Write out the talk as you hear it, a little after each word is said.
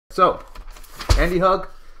So, Andy Hug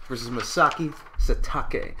versus Masaki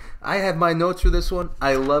Satake. I have my notes for this one.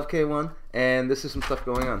 I love K1, and this is some stuff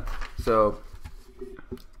going on. So,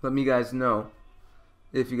 let me guys know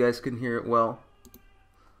if you guys can hear it well.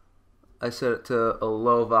 I set it to a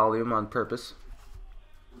low volume on purpose.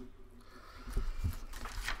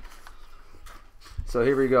 So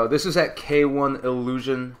here we go. This is at K1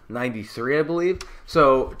 Illusion 93, I believe.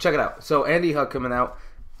 So check it out. So Andy Hug coming out.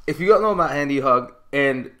 If you don't know about Andy Hug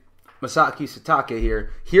and Masaki Satake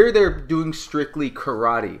here they're doing strictly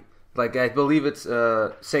karate. Like I believe it's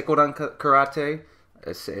Seikodan karate.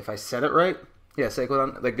 If I said it right, yeah,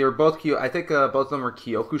 Seikodan. Like they were both I think both of them were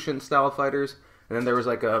Kyokushin style fighters. And then there was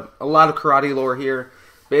like a lot of karate lore here.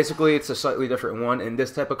 Basically, it's a slightly different one. In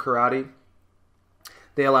this type of karate,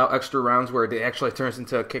 they allow extra rounds where it actually turns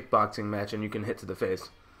into a kickboxing match and you can hit to the face.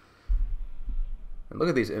 And look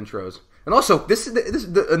at these intros. And also,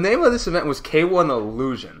 the name of this event was K1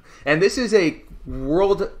 Illusion. And this is a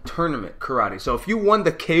world tournament karate. So if you won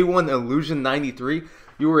the K1 Illusion 93,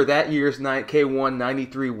 you were that year's K1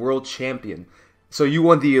 93 world champion. So you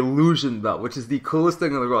won the Illusion belt, which is the coolest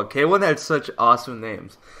thing in the world. K1 had such awesome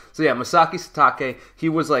names. So yeah, Masaki Satake, he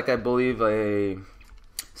was like, I believe, a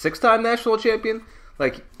 6-time national champion.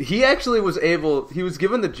 Like, he actually was he was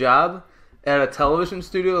given the job at a television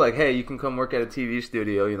studio, like, hey, you can come work at a TV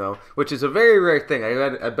studio, you know, which is a very rare thing.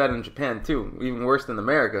 I bet in Japan, too, even worse than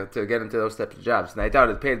America, to get into those types of jobs. And I doubt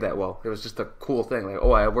it paid that well. It was just a cool thing, like,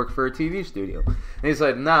 oh, I work for a TV studio. And he's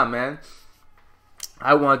like, nah, man,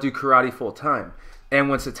 I want to do karate full time. And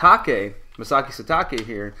when Masaki Satake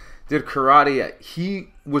here, did karate, he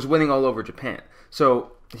was winning all over Japan.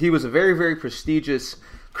 So he was a very, very prestigious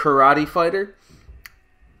karate fighter.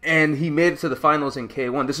 And he made it to the finals in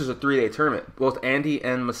K1. This is a 3-day tournament. Both Andy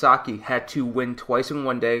and Masaki had to win twice in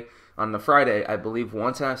one day on the Friday, I believe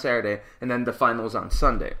once on a Saturday, and then the finals on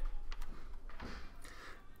Sunday.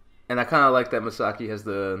 And I kind of like that Masaki has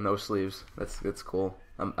the no sleeves. That's cool.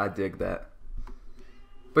 I dig that.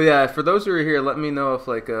 But yeah, for those who are here, let me know if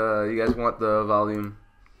like you guys want the volume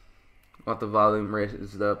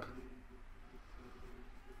raised up.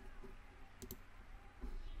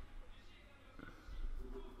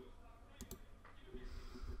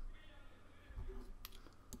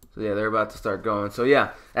 So yeah, they're about to start going. So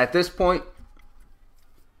yeah, at this point,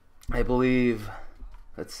 I believe,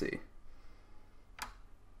 let's see.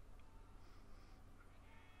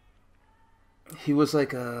 He was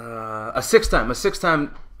like a six-time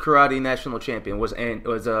karate national champion was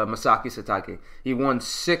Masaki Satake. He won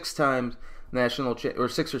 6 times national or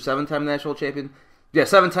 6 or 7-time national champion. Yeah,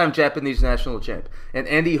 7-time Japanese national champ. And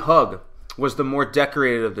Andy Hug was the more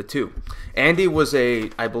decorated of the two. Andy was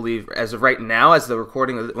I believe, as of right now, as the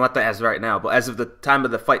recording, not as of right now, but as of the time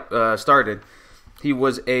of the fight started, he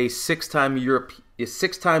was a 6-time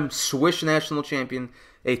Swiss national champion,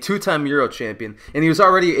 a 2-time Euro champion, and he was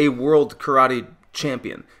already a world karate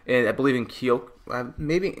champion. And I believe in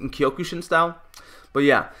maybe in Kyokushin style. But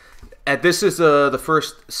yeah, this is the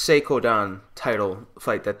first Seikodan title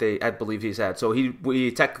fight that I believe he's had. So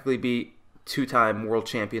we technically beat 2-time world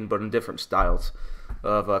champion, but in different styles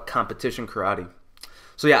of competition karate.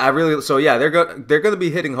 So yeah, they're going to be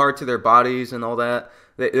hitting hard to their bodies and all that.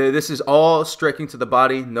 This is all striking to the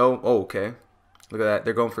body. No, oh, okay. Look at that.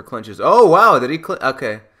 They're going for clinches. Oh wow, did he clinch?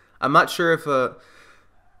 Okay, I'm not sure if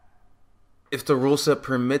the rule set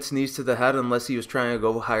permits knees to the head unless he was trying to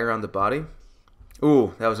go higher on the body.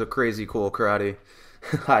 Ooh, that was a crazy cool karate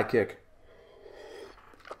high kick.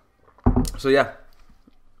 So yeah.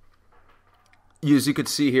 As you could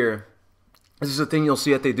see here, this is a thing you'll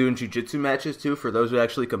see that they do in jiu-jitsu matches too, for those who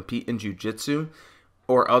actually compete in jiu-jitsu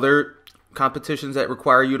or other competitions that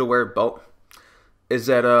require you to wear a belt, is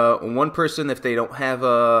that one person, if they don't have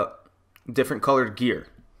different colored gear,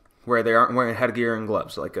 where they aren't wearing headgear and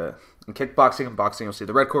gloves, like in kickboxing and boxing, you'll see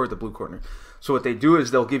the red corner, the blue corner. So what they do is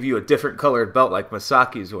they'll give you a different colored belt like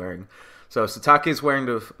Masaki's wearing. So Masaki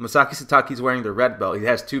Satake's wearing the red belt. He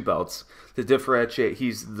has 2 belts to differentiate.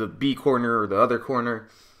 He's the B corner or the other corner.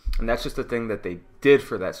 And that's just a thing that they did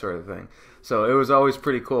for that sort of thing. So it was always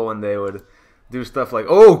pretty cool when they would do stuff like,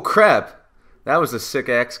 oh crap, that was a sick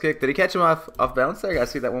axe kick. Did he catch him off balance there? I gotta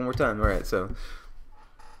see that one more time. All right, so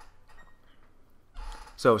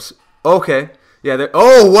okay. Yeah,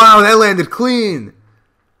 oh wow, that landed clean.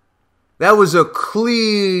 That was a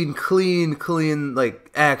clean,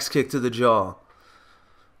 like, axe kick to the jaw.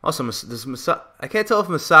 Also, I can't tell if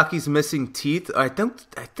Masaki's missing teeth. I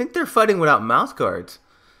think they're fighting without mouth guards.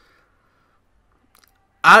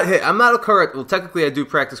 Hey, I'm not a karate. Well, technically, I do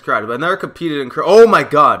practice karate, but I never competed in karate. Oh my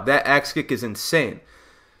god, that axe kick is insane.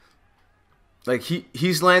 Like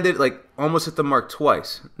he's landed like almost hit the mark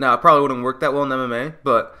twice. Now, it probably wouldn't work that well in MMA,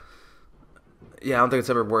 but yeah, I don't think it's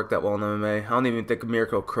ever worked that well in MMA. I don't even think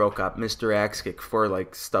Mirko Cro Cop missed her axe kick for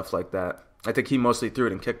like stuff like that. I think he mostly threw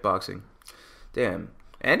it in kickboxing. Damn.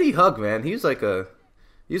 Andy Hug, man, he's a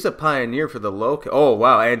pioneer for the low kick. Oh,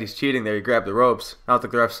 wow, Andy's cheating there. He grabbed the ropes. I don't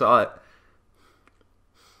think the ref saw it.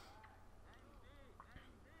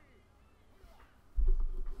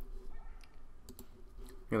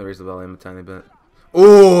 I'm going to raise the volume a tiny bit.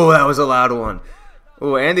 Oh, that was a loud one.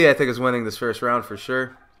 Oh, Andy, I think, is winning this first round for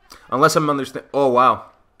sure. Unless I'm understanding. Oh,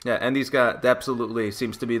 wow. Yeah, Andy's got, absolutely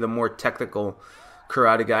seems to be the more technical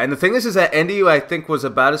karate guy. And the thing is that Andy, I think, was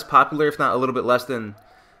about as popular, if not a little bit less, than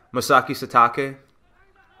Masaki Satake.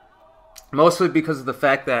 Mostly because of the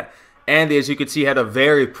fact that Andy, as you can see, had a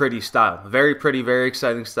very pretty style. Very pretty, very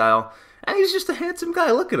exciting style. And he's just a handsome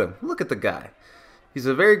guy. Look at him. Look at the guy. He's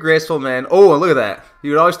a very graceful man. Oh, and look at that. He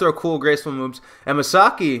would always throw cool, graceful moves. And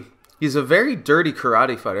Masaki, he's a very dirty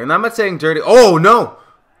karate fighter. And I'm not saying dirty. Oh, no.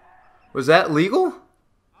 Was that legal?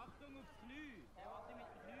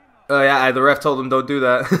 Oh, yeah, the ref told him don't do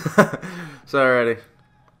that. Sorry, I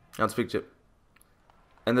don't speak chip.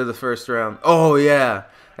 End of the first round. Oh, yeah.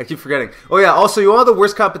 I keep forgetting. Oh, yeah, also, you know what the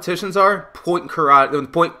worst competitions are? Point karate,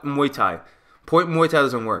 point Muay Thai. Point Muay Thai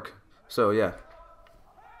doesn't work. So, yeah.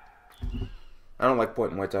 I don't like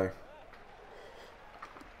point Muay Thai.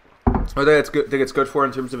 I think it's good for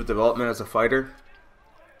in terms of development as a fighter.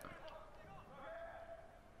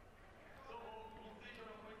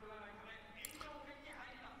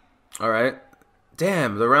 Alright.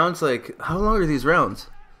 Damn, the rounds, like, how long are these rounds?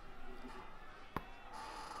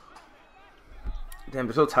 Damn,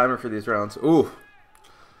 there's no timer for these rounds. Ooh.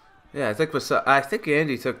 Yeah, I think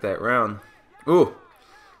Andy took that round. Ooh.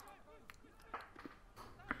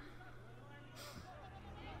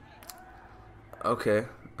 Okay.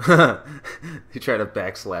 He tried to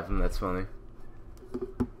backslap him, that's funny.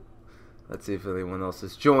 Let's see if anyone else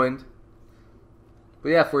has joined. But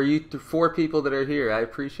yeah, for you 4 people that are here, I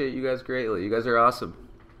appreciate you guys greatly. You guys are awesome.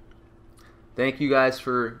 Thank you guys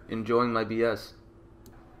for enjoying my BS.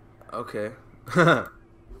 Okay.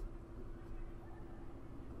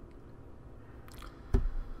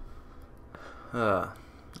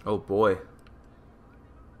 Oh boy.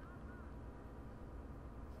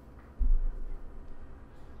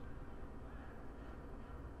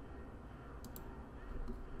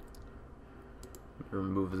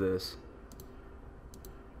 Remove this.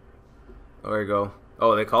 Oh, there you go.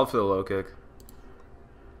 Oh, they called for the low kick.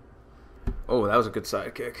 Oh, that was a good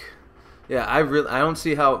side kick. Yeah, I don't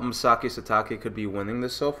see how Masaki Satake could be winning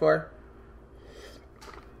this so far.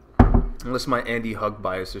 Unless my Andy Hug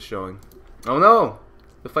bias is showing. Oh no!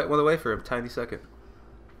 The fight went away for a tiny second.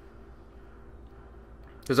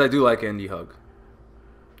 Because I do like Andy Hug.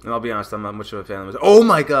 And I'll be honest, I'm not much of a fan of him. Oh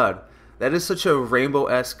my god! That is such a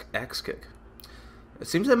rainbow-esque X kick. It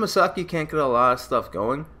seems that Masaki can't get a lot of stuff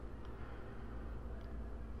going.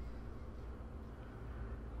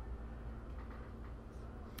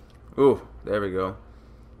 Ooh, there we go.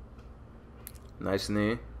 Nice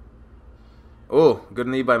knee. Oh, good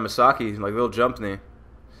knee by Masaki, like a little jump knee.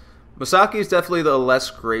 Masaki is definitely the less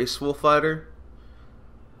graceful fighter.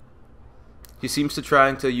 He seems to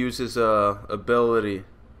trying to use his ability.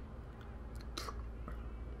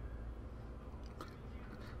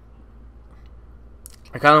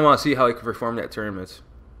 I kind of want to see how he can perform at tournaments.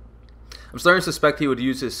 I'm starting to suspect he would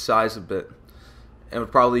use his size a bit, and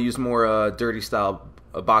would probably use more dirty style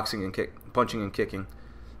boxing and punching and kicking.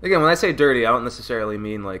 Again, when I say dirty, I don't necessarily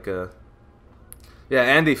mean like yeah,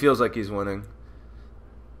 Andy feels like he's winning.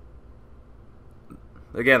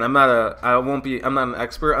 Again, I'm not an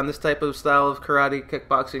expert on this type of style of karate,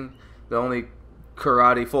 kickboxing. The only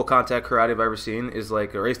karate, full contact karate I've ever seen is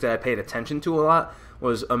like a race that I paid attention to a lot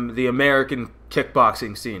was the American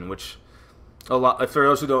kickboxing scene, which for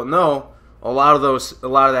those who don't know, a lot of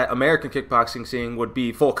that American kickboxing scene would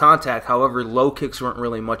be full contact. However, low kicks weren't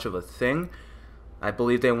really much of a thing. I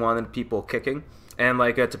believe they wanted people kicking, and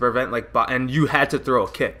like to prevent and you had to throw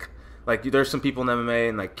a kick. Like there's some people in MMA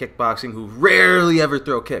and like kickboxing who rarely ever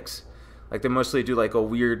throw kicks. Like they mostly do like a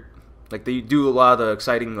weird, like they do a lot of the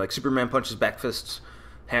exciting like Superman punches, back fists,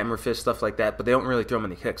 hammer fist, stuff like that, but they don't really throw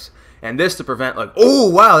many kicks. And this to prevent like, oh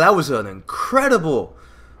wow, that was an incredible,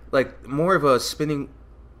 like more of a spinning.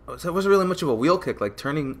 That wasn't really much of a wheel kick, like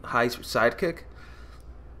turning high side kick,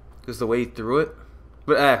 because the way he threw it.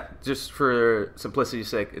 But just for simplicity's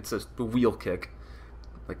sake, it's a wheel kick,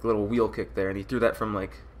 like a little wheel kick there, and he threw that from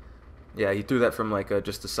like, yeah, he threw that from like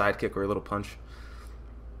just a side kick or a little punch.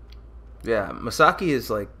 Yeah, Masaki is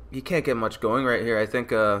like, he can't get much going right here. I think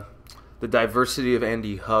the diversity of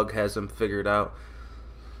Andy Hug has him figured out.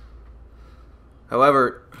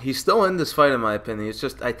 However, he's still in this fight in my opinion. It's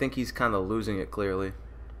just I think he's kind of losing it clearly.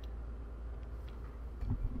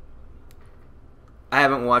 I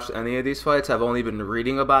haven't watched any of these fights. I've only been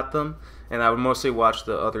reading about them, and I would mostly watch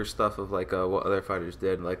the other stuff of like what other fighters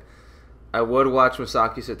did. Like I would watch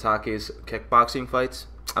Masaki Satake's kickboxing fights.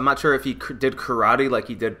 I'm not sure if he did karate like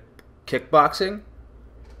he did kickboxing.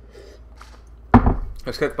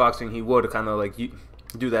 Because kickboxing, he would kind of like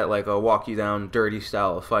do that like a walk you down dirty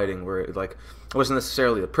style of fighting where it like it wasn't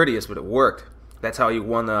necessarily the prettiest, but it worked. That's how he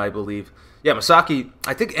won, I believe. Yeah, Masaki.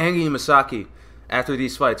 I think Angie and Masaki, after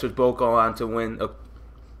these fights, would both go on to win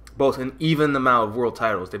both an even amount of world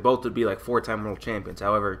titles. They both would be like 4-time world champions.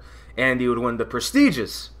 However, Andy would win the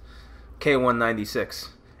prestigious K196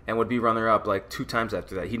 and would be runner-up like 2 times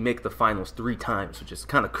after that. He'd make the finals 3 times, which is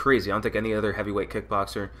kind of crazy. I don't think any other heavyweight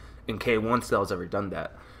kickboxer in K1 style has ever done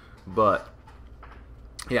that. But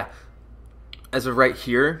yeah, as of right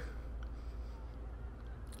here,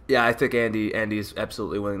 yeah, I think Andy's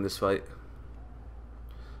absolutely winning this fight.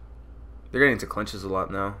 They're getting into clinches a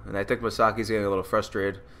lot now, and I think Masaki's getting a little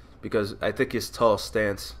frustrated because I think his tall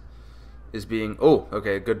stance is being... Oh,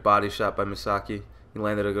 okay, good body shot by Masaki. He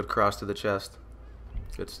landed a good cross to the chest.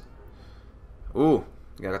 Good. Ooh,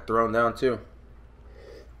 he got thrown down too.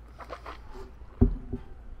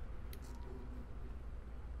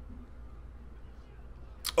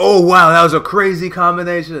 Oh, wow, that was a crazy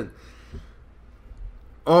combination.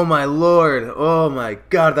 Oh, my lord. Oh, my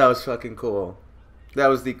God, that was fucking cool. That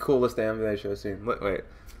was the coolest animation I've seen. Wait.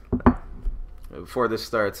 Before this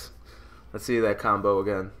starts, let's see that combo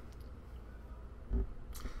again.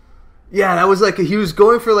 Yeah, that was like he was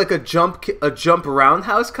going for like a jump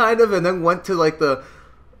roundhouse kind of, and then went to like the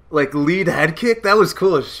lead head kick. That was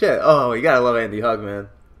cool as shit. Oh, you gotta love Andy Hug, man.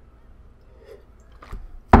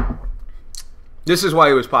 This is why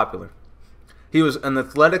he was popular. He was an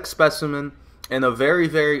athletic specimen. And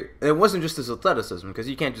it wasn't just his athleticism, because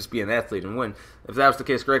you can't just be an athlete and win. If that was the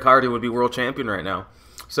case, Greg Hardy would be world champion right now.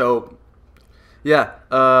 So, yeah,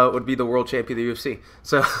 would be the world champion of the UFC.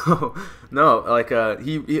 So, no, like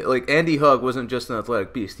Andy Hug wasn't just an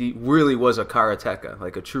athletic beast. He really was a karateka,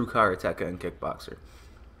 like a true karateka and kickboxer.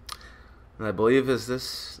 And I believe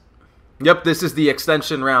Yep, this is the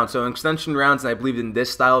extension round. So extension rounds, and I believe in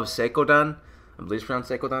this style of Seikodan. I believe it's pronounced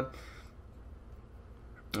Seikodan.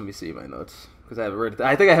 Let me see my notes. Because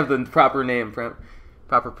I think I have the proper name,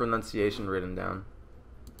 proper pronunciation written down.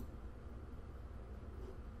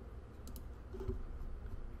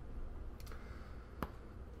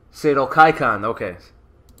 Seito Kaikan, okay.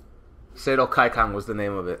 Seito Kaikan was the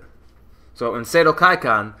name of it. So in Seito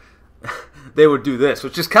Kaikan, they would do this,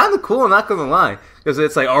 which is kind of cool, I'm not going to lie. Because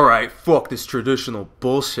it's like, alright, fuck this traditional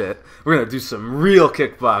bullshit. We're going to do some real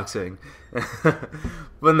kickboxing.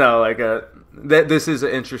 But no, like, this is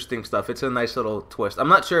interesting stuff. It's a nice little twist. I'm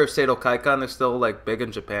not sure if Seito Kaikan is still like big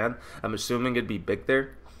in Japan. I'm assuming it'd be big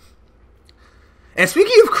there. And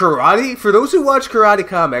speaking of karate, for those who watch Karate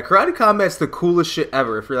Combat's the coolest shit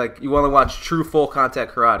ever. If you're like you want to watch true full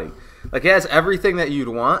contact karate, like it has everything that you'd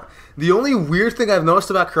want. The only weird thing I've noticed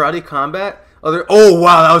about Karate Combat, oh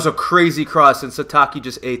wow, that was a crazy cross, and Satake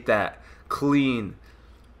just ate that clean.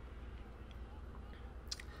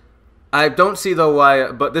 I don't see, though,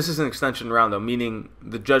 why... But this is an extension round, though, meaning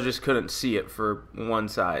the judges couldn't see it for one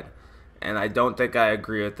side. And I don't think I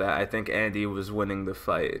agree with that. I think Andy was winning the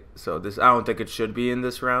fight. So I don't think it should be in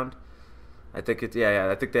this round. I think it... Yeah,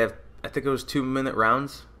 I think I think it was 2-minute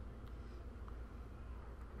rounds.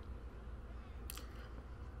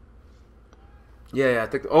 Yeah, I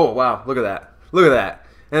think... Oh, wow. Look at that. Look at that.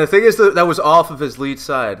 And the thing is that was off of his lead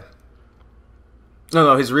side.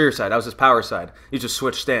 No, his rear side. That was his power side. He just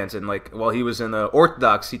switched stance, and like while he was in the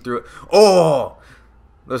orthodox, he threw it. Oh,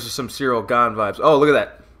 those are some Cyril Gane vibes. Oh, look at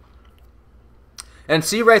that. And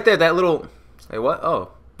see right there, that little. Hey, what?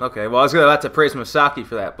 Oh, okay. Well, I was about to praise Masaki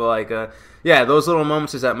for that, but like, yeah, those little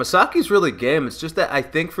moments is that Masaki's really game. It's just that I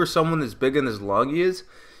think for someone as big and as long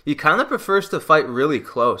he kind of prefers to fight really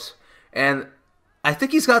close, and I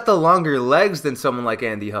think he's got the longer legs than someone like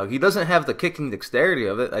Andy Hug. He doesn't have the kicking dexterity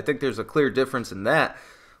of it. I think there's a clear difference in that.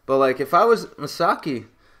 But like if I was Masaki,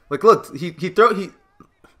 like look, he gets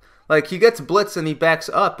blitzed and he backs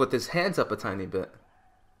up with his hands up a tiny bit.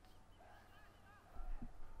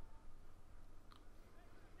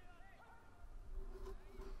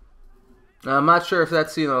 Now, I'm not sure if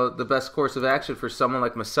that's the best course of action for someone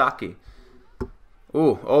like Masaki.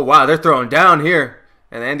 Ooh, oh wow, they're throwing down here.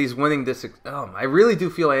 And Andy's winning this. Oh, I really do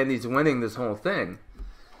feel Andy's winning this whole thing.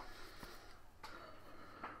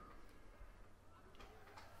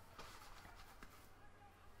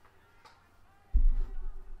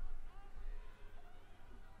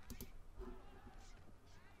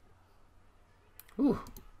 Ooh.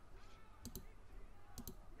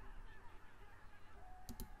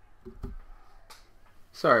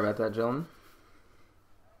 Sorry about that, gentlemen.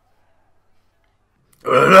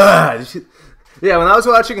 Yeah, when I was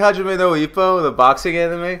watching Hajime no Ippo, the boxing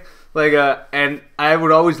anime, like, and I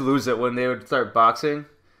would always lose it when they would start boxing,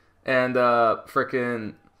 and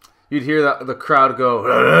freaking, you'd hear the crowd go,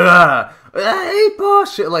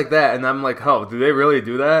 Ippo, shit like that, and I'm like, oh, do they really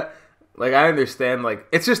do that? Like, I understand, like,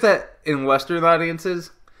 it's just that in Western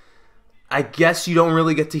audiences, I guess you don't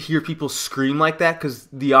really get to hear people scream like that because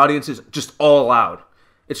the audience is just all loud.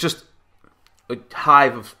 It's just a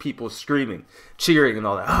hive of people screaming, cheering, and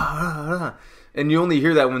all that. And you only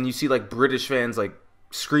hear that when you see like British fans like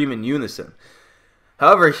scream in unison.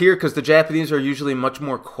 However, here, because the Japanese are usually much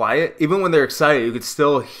more quiet, even when they're excited, you could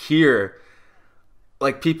still hear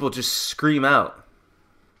like people just scream out.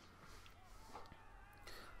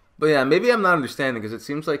 But yeah, maybe I'm not understanding because it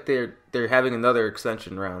seems like they're having another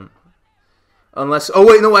extension round. Unless, oh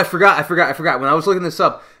wait, no, I forgot. When I was looking this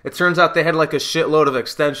up, it turns out they had like a shitload of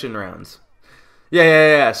extension rounds.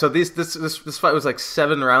 Yeah. So this fight was like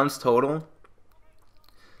 7 rounds total.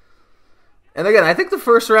 And again, I think the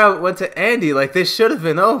first round went to Andy. Like, they should have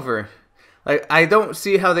been over. Like, I don't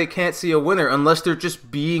see how they can't see a winner unless they're just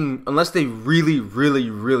unless they really, really,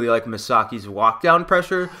 really like Masaki's walk down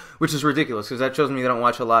pressure, which is ridiculous because that shows me they don't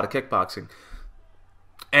watch a lot of kickboxing.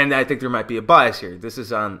 And I think there might be a bias here. This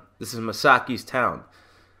is Masaki's town.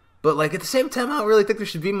 But like at the same time, I don't really think there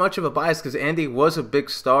should be much of a bias because Andy was a big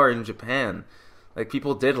star in Japan. Like,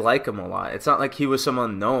 people did like him a lot. It's not like he was some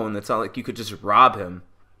unknown. It's not like you could just rob him.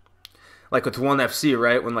 Like with 1FC,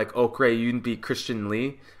 right? When like Okray Yoon beat Christian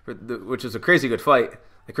Lee, which was a crazy good fight.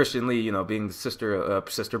 Like Christian Lee, you know, being the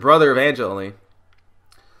sister brother of Angela Lee.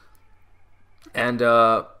 And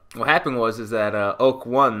what happened was that Oak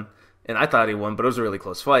won, and I thought he won, but it was a really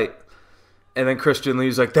close fight. And then Christian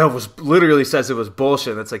Lee's like, that was literally says it was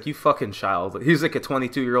bullshit. And it's like, you fucking child. He's like a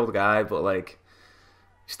 22-year-old guy, but like,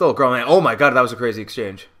 he's still a grown man. Oh my god, that was a crazy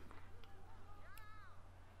exchange.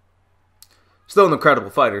 Still an incredible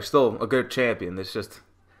fighter, still a good champion. It's just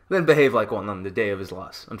didn't behave like one on the day of his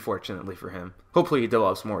loss, unfortunately for him. Hopefully he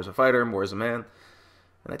develops more as a fighter, more as a man.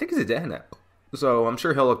 And I think he's a dad now. So I'm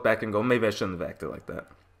sure he'll look back and go, maybe I shouldn't have acted like that.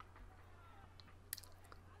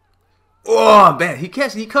 Oh man, he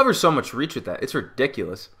covers so much reach with that. It's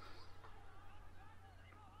ridiculous.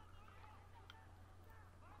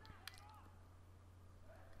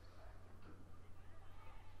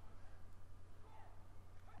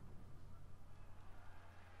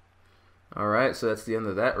 Alright, so that's the end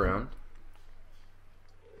of that round.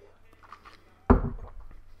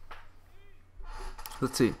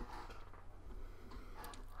 Let's see.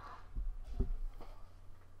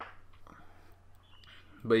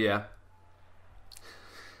 But yeah.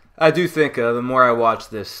 I do think the more I watch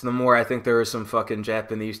this, the more I think there was some fucking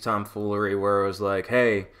Japanese tomfoolery where it was like,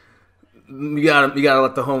 hey, you gotta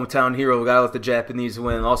let the hometown hero, we gotta let the Japanese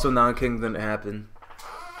win. Also, non-king didn't happen.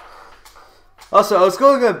 Also, I was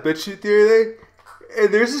going on BitChute the other day,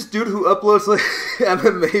 and there's this dude who uploads like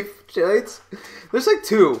MMA fights. There's like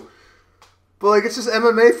 2. But like it's just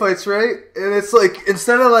MMA fights, right? And it's like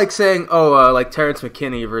instead of like saying, oh, like Terrence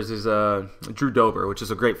McKinney versus Drew Dober, which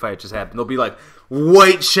is a great fight just happened. They'll be like,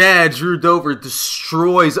 White Shad, Drew Dober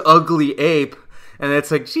destroys Ugly Ape, and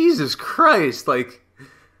it's like, Jesus Christ, like,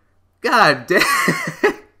 god damn,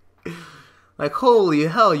 like holy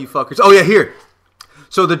hell, you fuckers. Oh yeah, here.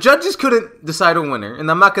 So the judges couldn't decide a winner,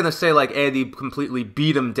 and I'm not gonna say like Andy completely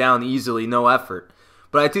beat him down easily, no effort.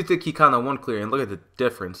 But I do think he kind of won clear, and look at the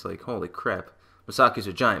difference. Like, holy crap. Masaki's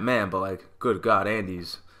a giant man, but, like, good God,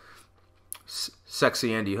 Andy's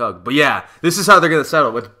sexy Andy hug. But, yeah, this is how they're going to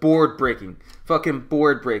settle, with board breaking. Fucking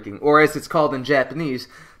board breaking. Or, as it's called in Japanese,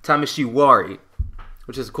 Tamishiwari,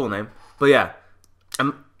 which is a cool name. But, yeah,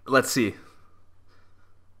 let's see.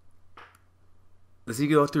 Does he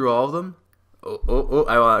go through all of them? I'm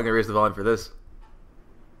going to raise the volume for this.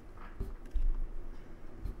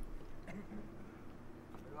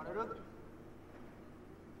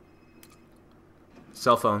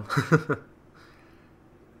 Cell phone.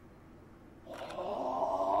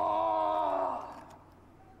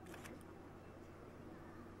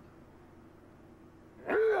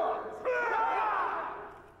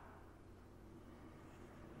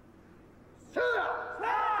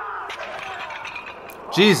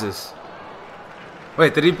 Jesus.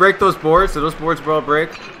 Wait, did he break those boards? Did those boards all break?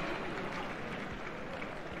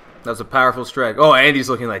 That was a powerful strike. Oh, Andy's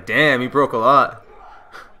looking like, damn, he broke a lot.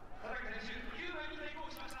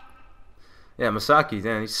 Yeah, Masaki,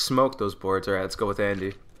 damn, he smoked those boards. Alright, let's go with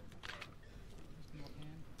Andy.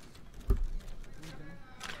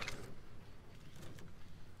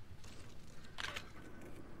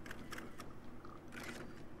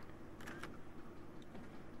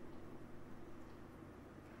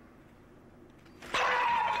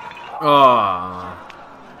 Oh,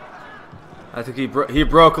 I think he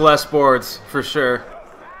broke less boards for sure.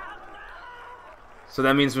 So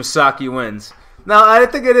that means Masaki wins. Now I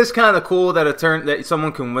think it is kind of cool that that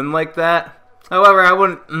someone can win like that. However, I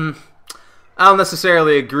don't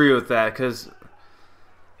necessarily agree with that because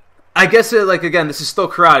I guess again, this is still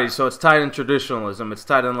karate, so it's tied in traditionalism. It's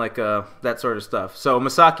tied in that sort of stuff. So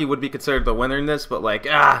Masaki would be considered the winner in this, but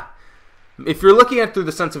if you're looking at it through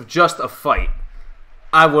the sense of just a fight,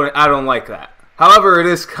 I don't like that. However, it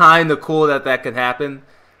is kind of cool that can happen.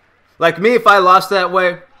 Like me, if I lost that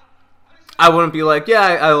way, I wouldn't be like, yeah,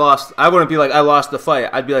 I lost. I wouldn't be like, I lost the fight.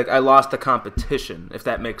 I'd be like, I lost the competition, if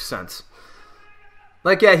that makes sense.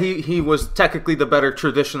 Like, yeah, he was technically the better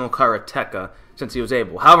traditional karateka since he was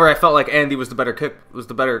able. However, I felt like Andy was the better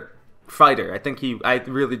fighter. I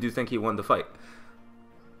really do think he won the fight.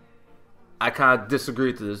 I kind of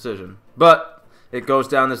disagree with the decision, but it goes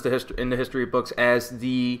down as in the history books as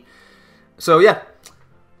the. So yeah,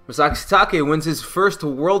 Masaki Satake wins his first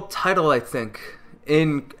world title, I think,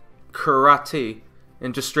 in karate,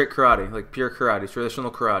 in just straight karate, like pure karate, traditional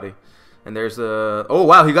karate. And there's the oh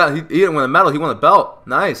wow, he didn't win a medal, he won a belt.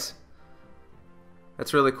 Nice.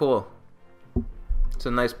 That's really cool. It's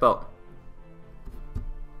a nice belt.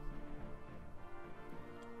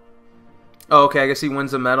 Oh, okay, I guess he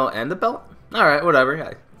wins a medal and the belt. All right, whatever.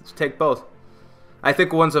 Yeah, let's take both. I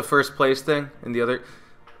think one's a first place thing, and the other.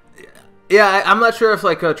 Yeah, I'm not sure if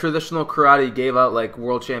a traditional karate gave out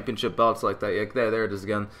world championship belts like that. There it is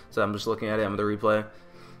again. So I'm just looking at it on the replay.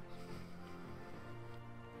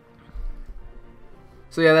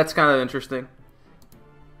 So yeah, that's kind of interesting.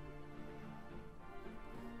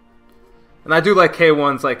 And I do like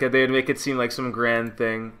K1's they'd make it seem like some grand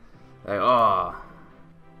thing. Oh.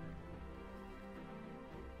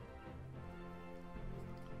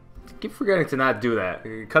 Keep forgetting to not do that.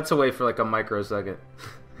 It cuts away for a microsecond.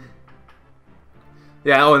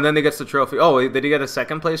 Yeah, oh, and then he gets the trophy. Oh, did he get a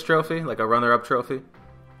second place trophy? Like a runner-up trophy?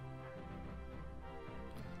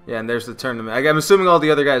 Yeah, and there's the tournament. I'm assuming all the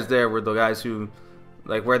other guys there were the guys who,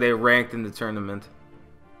 where they ranked in the tournament.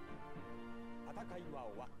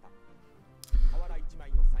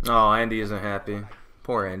 Oh, Andy isn't happy.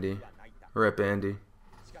 Poor Andy. Rip Andy.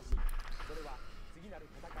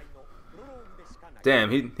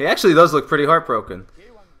 Damn, he actually does look pretty heartbroken.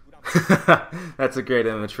 That's a great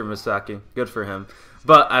image for Masaki. Good for him.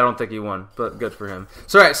 But I don't think he won. But good for him.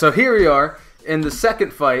 So, alright, so here we are in the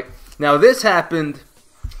second fight. Now, this happened...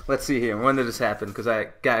 Let's see here. When did this happen? Because I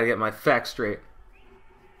gotta get my facts straight.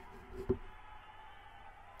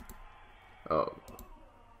 Oh.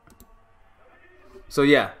 So,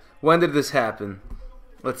 yeah. When did this happen?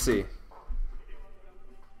 Let's see.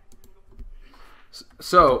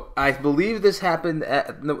 So, I believe this happened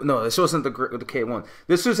at... No, this wasn't the K1.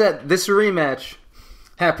 This was at... This rematch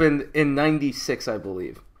happened in 96, I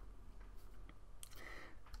believe.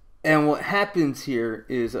 And what happens here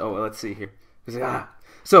is... Oh, let's see here.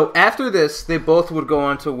 So, after this, they both would go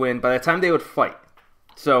on to win by the time they would fight.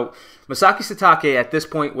 So, Masaki Satake at this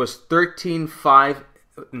point was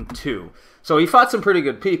 13-5-2. So, he fought some pretty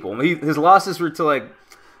good people. His losses were to,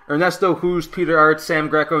 Ernesto Hughes, Peter Arts, Sam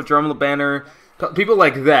Greco, Jerome LeBanner... People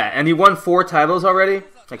like that, and he won 4 titles already,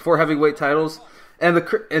 4 heavyweight titles, and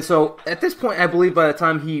so at this point, I believe by the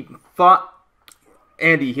time he fought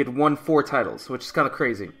Andy, he had won 4 titles, which is kind of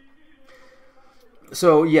crazy.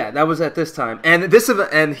 So yeah, that was at this time, and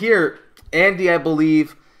here Andy, I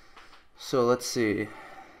believe. So let's see.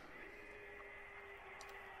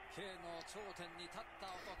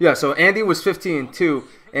 Yeah, so Andy was 15-2,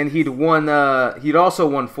 and he'd won. He'd also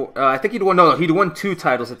won 4. I think he'd won. No, he'd won 2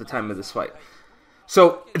 titles at the time of this fight.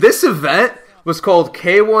 So, this event was called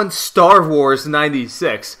K1 Star Wars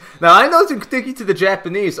 96. Now, I know thinking to the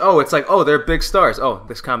Japanese, it's oh, they're big stars. Oh,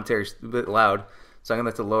 this commentary's a bit loud, so I'm going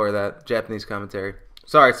to have to lower that Japanese commentary.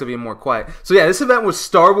 Sorry, it's going to be more quiet. So, yeah, this event was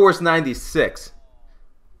Star Wars 96.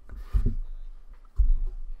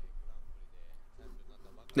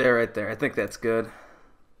 There, right there. I think that's good.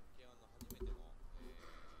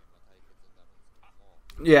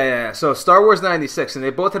 Yeah. So Star Wars 96, and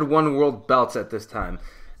they both had won world belts at this time.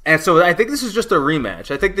 And so I think this is just a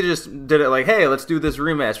rematch. I think they just did it hey, let's do this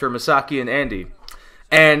rematch for Masaki and Andy.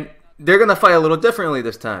 And they're going to fight a little differently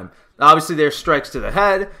this time. Obviously, there's strikes to the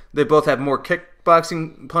head. They both have more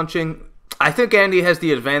kickboxing, punching. I think Andy has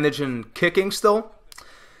the advantage in kicking still.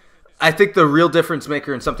 I think the real difference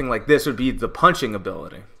maker in something like this would be the punching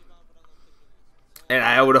ability. And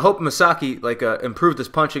I would hope Masaki improved his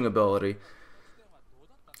punching ability.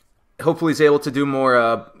 Hopefully he's able to do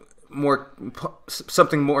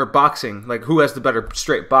something more boxing. Who has the better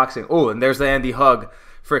straight boxing? Oh, and there's the Andy hug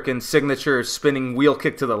freaking signature spinning wheel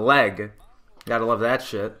kick to the leg. Gotta love that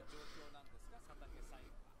shit.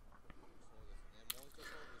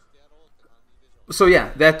 So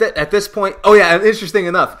yeah, at this point, oh yeah, and interesting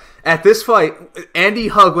enough, at this fight, Andy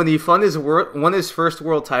Hug, when he won his first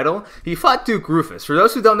world title, he fought Duke Rufus. For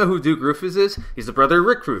those who don't know who Duke Rufus is, he's the brother of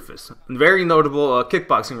Rick Rufus, very notable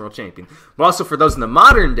kickboxing world champion. But also for those in the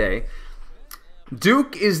modern day,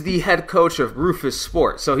 Duke is the head coach of Rufus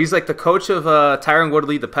Sports. So he's like the coach of Tyron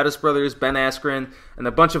Woodley, the Pettis brothers, Ben Askren, and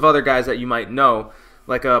a bunch of other guys that you might know,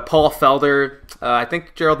 like Paul Felder, I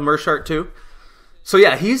think Gerald Mershart too. So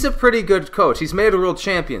yeah, he's a pretty good coach. He's made world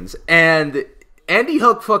champions, and Andy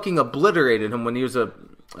Hug fucking obliterated him when he was a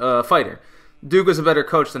fighter. Duke was a better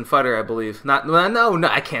coach than fighter, I believe. No,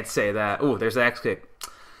 I can't say that. Ooh, there's the axe kick.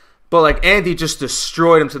 But like Andy just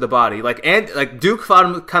destroyed him to the body. Like Duke fought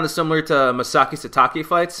him kind of similar to Masaki Satake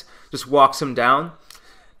fights, just walks him down,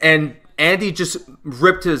 and Andy just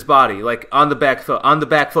ripped his body like on the back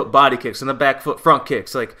foot body kicks, on the back foot front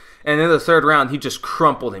kicks, like. And in the third round, he just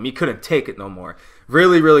crumpled him. He couldn't take it no more.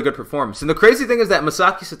 Really, really good performance. And the crazy thing is that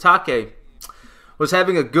Masaki Satake was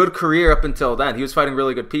having a good career up until then. He was fighting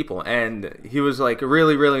really good people, and he was like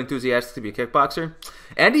really, really enthusiastic to be a kickboxer.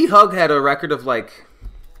 Andy Hug had a record of like,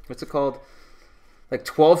 what's it called? Like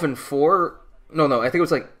 12-4. No, I think it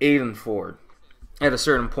was like 8-4 at a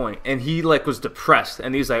certain point. And he like was depressed,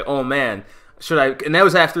 and he's like, oh man, should I? And that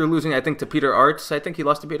was after losing, I think, to Peter Arts. I think he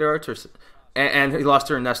lost to Peter Arts, and he lost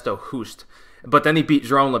to Ernesto Hoost. But then he beat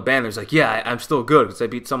Jerome Leban. He's like, yeah, I'm still good because I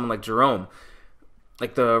beat someone like Jerome.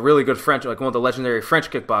 Like the really good French, like one of the legendary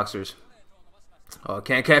French kickboxers. Oh,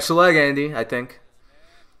 can't catch the leg, Andy, I think.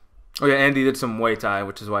 Oh yeah, Andy did some Muay Thai,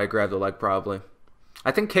 which is why I grabbed the leg probably.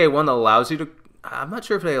 I think K1 allows you to, I'm not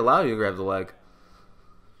sure if they allow you to grab the leg.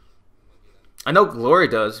 I know Glory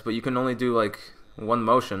does, but you can only do like one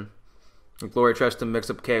motion. Glory tries to mix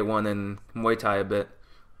up K1 and Muay Thai a bit.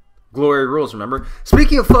 Glory rules, remember?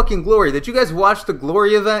 Speaking of fucking Glory, did you guys watch the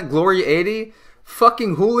Glory event, Glory 80?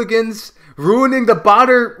 Fucking hooligans ruining the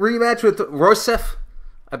Bader rematch with Rosef.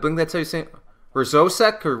 I think that's how you say it.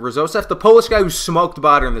 Rozosek, the Polish guy who smoked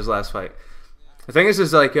Bader in his last fight. The thing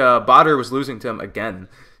is like Bader was losing to him again.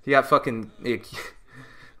 He got fucking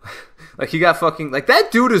like he got fucking like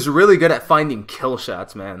that dude is really good at finding kill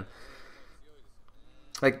shots, man.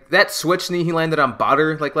 Like that switch knee he landed on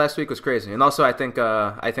Bader like last week was crazy. And also I think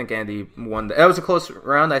Andy won. That was a close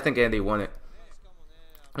round. I think Andy won it.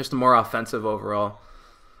 Just more offensive overall.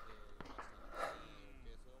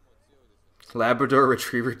 Labrador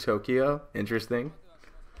Retriever Tokyo. Interesting.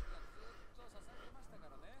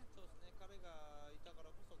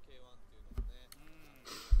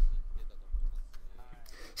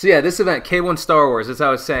 So yeah, this event, K1 Star Wars, as I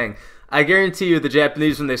was saying, I guarantee you the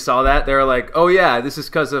Japanese, when they saw that, they were like, oh yeah, this is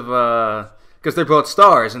because they're both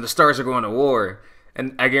stars, and the stars are going to war.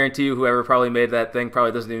 And I guarantee you whoever probably made that thing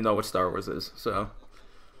probably doesn't even know what Star Wars is. So,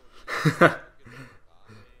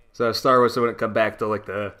 so Star Wars wouldn't come back till like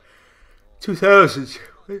the 2000s.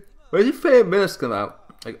 When did Phantom Menace come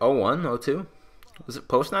out? Like 01, 02? Was it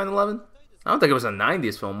post 9/11? I don't think it was a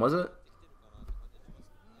 90s film, was it?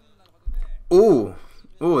 Ooh,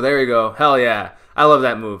 there you go. Hell yeah. I love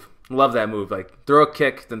that move. Love that move. Like, throw a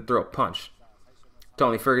kick, then throw a punch.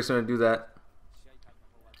 Tony Ferguson would do that.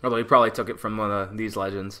 Although he probably took it from one of these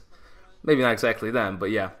legends. Maybe not exactly them,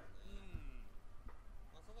 but yeah.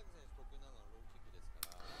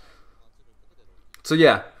 So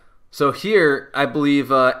yeah. So here, I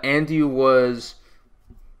believe Andy was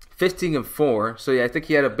 15-4. So yeah, I think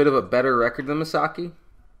he had a bit of a better record than Masaki.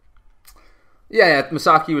 Yeah,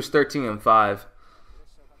 Masaki was 13-5.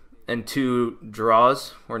 And 2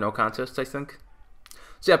 draws, or no contests, I think.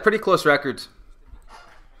 So yeah, pretty close records.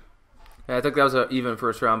 Yeah, I think that was an even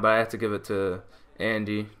first round, but I have to give it to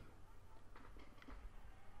Andy.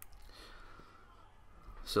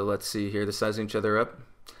 So let's see here, they're sizing each other up.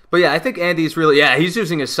 But yeah, I think Andy's really, yeah, he's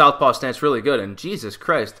using his southpaw stance really good, and Jesus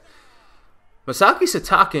Christ. Masaki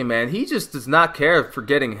Satake, man, he just does not care for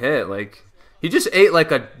getting hit. Like, he just ate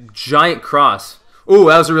like a giant cross. Ooh,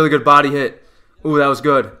 that was a really good body hit. Ooh, that was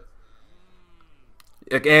good.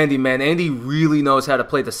 Like Andy, man, Andy really knows how to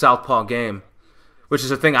play the southpaw game, which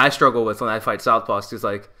is a thing I struggle with when I fight southpaws. Because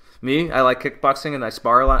like me, I like kickboxing and I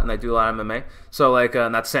spar a lot and I do a lot of MMA. So like,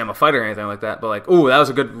 not to say I'm a fighter or anything like that, but like, ooh, that was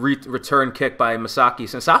a good return kick by Masaki.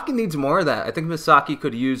 So Masaki needs more of that. I think Masaki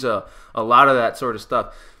could use a lot of that sort of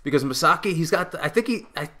stuff because Masaki, he's got,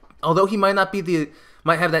 although he might not be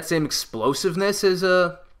might have that same explosiveness as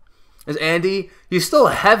Andy, he's still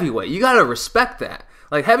a heavyweight. You gotta respect that.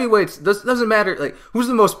 Like, heavyweights, doesn't matter, like, who's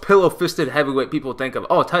the most pillow-fisted heavyweight people think of?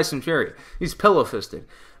 Oh, Tyson Fury. He's pillow-fisted.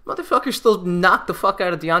 Motherfucker still knocked the fuck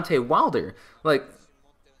out of Deontay Wilder. Like,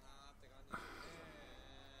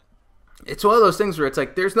 it's one of those things where it's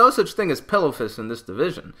like, there's no such thing as pillow fists in this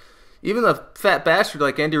division. Even a fat bastard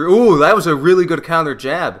like Andy, ooh, that was a really good counter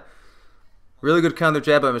jab. Really good counter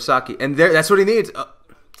jab by Masaki. And that's what he needs.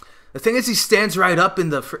 The thing is, he stands right up in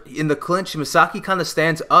the clinch. Masaki kind of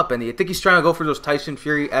stands up, and I think he's trying to go for those Tyson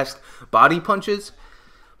Fury-esque body punches.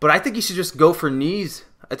 But I think he should just go for knees.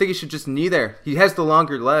 I think he should just knee there. He has the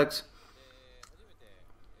longer legs.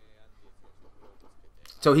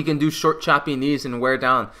 So he can do short, choppy knees and wear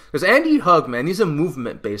down. Because Andy Hug, man, he's a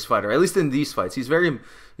movement-based fighter. At least in these fights. He's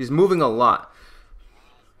moving a lot.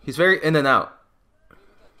 He's very in and out.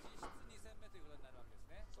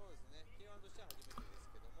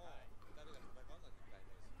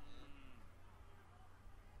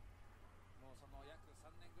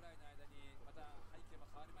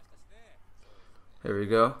 Here we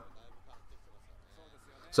go.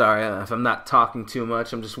 Sorry if I'm not talking too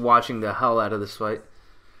much. I'm just watching the hell out of this fight.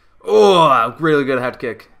 Oh, really good head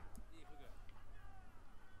kick.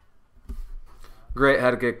 Great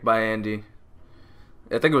head kick by Andy.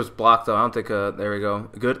 I think it was blocked though. I don't think. There we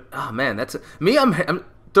go. Good. Oh man, that's me. I'm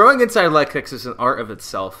throwing inside leg kicks is an art of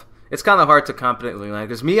itself. It's kind of hard to competently land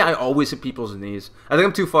because me, I always hit people's knees. I think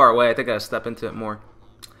I'm too far away. I think I gotta step into it more.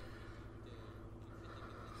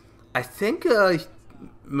 I think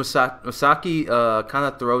Masaki kind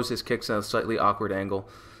of throws his kicks at a slightly awkward angle.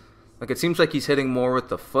 Like, it seems like he's hitting more with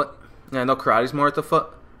the foot. Yeah, I know karate's more with the foot,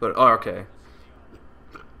 but oh, okay.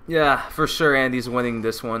 Yeah, for sure Andy's winning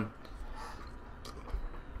this one.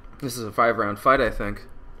 This is a 5-round fight, I think.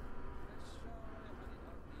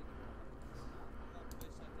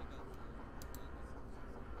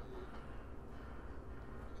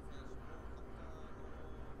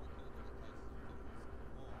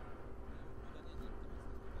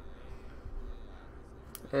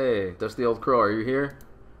 Hey, Dusty Old Crow, are you here?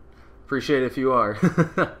 Appreciate it if you are.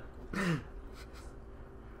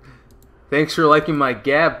 Thanks for liking my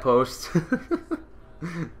Gab post.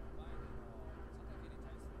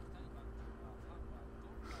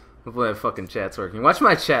 Hopefully that fucking chat's working. Watch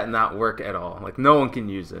my chat not work at all. Like, no one can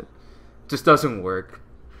use it. Just doesn't work.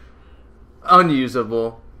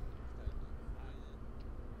 Unusable.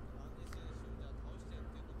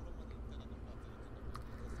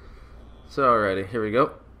 So, alrighty, here we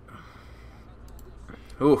go.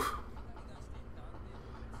 Oof.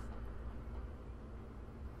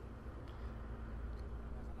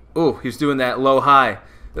 Ooh, he's doing that low-high.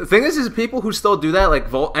 The thing is people who still do that,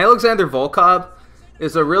 like Alexander Volkov,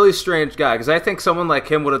 is a really strange guy, because I think someone like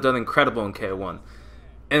him would have done incredible in K1.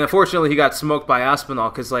 And unfortunately, he got smoked by Aspinall,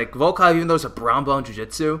 because like Volkov, even though he's a brown belt in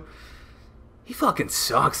jiu-jitsu, he fucking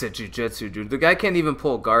sucks at jiu-jitsu, dude. The guy can't even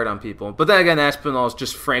pull a guard on people. But then again, Aspinall is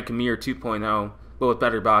just Frank Mir 2.0, but with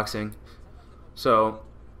better boxing. So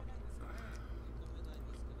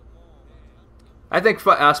I think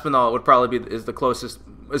Aspinall would probably be the closest.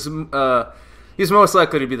 He's most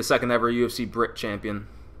likely to be the second ever UFC Brit champion,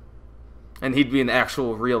 and he'd be an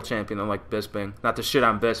actual real champion, unlike Bisping. Not to shit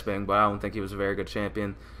on Bisping, but I don't think he was a very good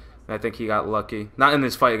champion. And I think he got lucky. Not in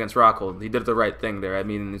his fight against Rockhold. He did the right thing there. I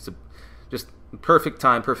mean, it's just perfect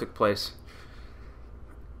time, perfect place.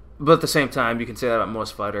 But at the same time, you can say that about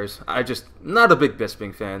most fighters. Not a big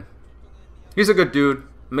Bisping fan. He's a good dude,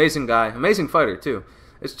 amazing guy, amazing fighter too.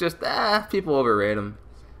 It's just, people overrate him.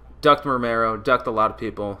 Ducked Romero, ducked a lot of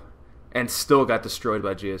people, and still got destroyed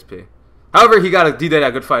by GSP. However, he did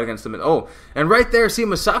a good fight against him. Oh, and right there, see,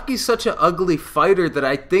 Masaki's such an ugly fighter that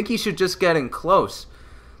I think he should just get in close.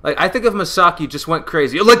 Like, I think if Masaki just went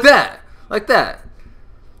crazy, like that. Like,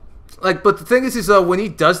 but the thing is when he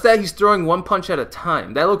does that, he's throwing one punch at a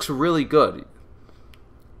time. That looks really good.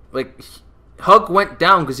 Like, Hug went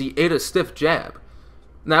down because he ate a stiff jab.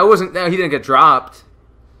 Now, he didn't get dropped.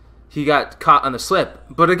 He got caught on the slip.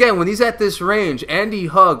 But again, when he's at this range, Andy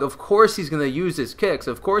Hug, of course he's going to use his kicks.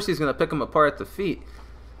 Of course he's going to pick him apart at the feet.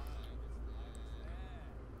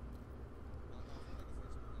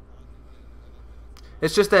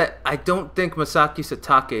 It's just that I don't think Masaki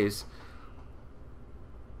Satake's...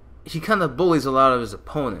 He kind of bullies a lot of his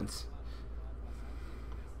opponents.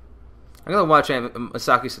 I'm going to watch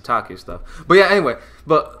Masaki Satake stuff. But yeah, anyway.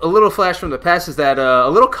 But a little flash from the past is that a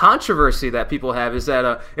little controversy that people have is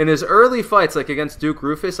that in his early fights, like against Duke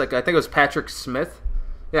Rufus, like I think it was Patrick Smith.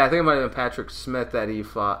 Yeah, I think it might have been Patrick Smith that he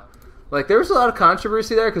fought. Like, there was a lot of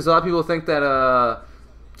controversy there because a lot of people think that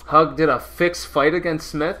Hug did a fixed fight against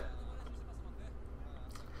Smith.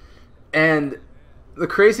 And the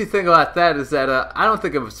crazy thing about that is that I don't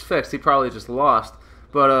think it was fixed. He probably just lost.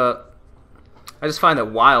 But I just find it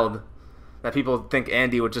wild that people think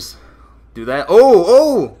Andy would just Do that.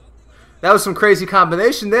 Oh! That was some crazy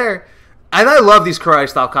combination there. And I love these karate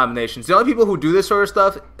style combinations. The only people who do this sort of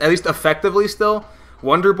stuff, at least effectively still,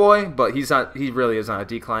 Wonder Boy, but he's not. He really is on a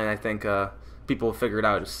decline. I think people figured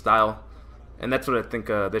out his style, and that's what I think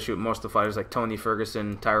they shoot most of the fighters like Tony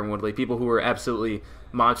Ferguson, Tyron Woodley, people who were absolutely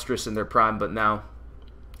monstrous in their prime, but now,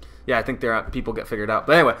 yeah, I think people get figured out.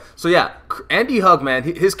 But anyway, so yeah, Andy Hug, man,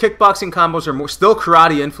 his kickboxing combos are still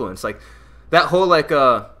karate influenced. Like that whole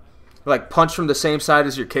like punch from the same side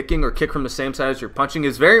as you're kicking or kick from the same side as you're punching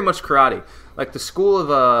is very much karate. Like the school of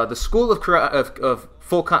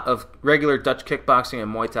regular Dutch kickboxing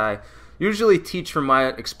and Muay Thai usually teach, from my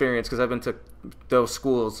experience, because I've been to those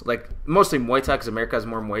schools, like mostly Muay Thai, because America has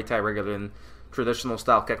more Muay Thai regular than traditional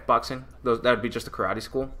style kickboxing. That would be just a karate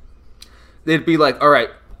school. They'd be like, all right,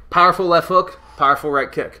 powerful left hook, powerful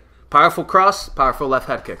right kick, powerful cross, powerful left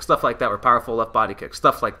head kick, stuff like that, or powerful left body kick,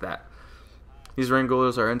 stuff like that. These ring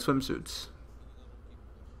girls are in swimsuits.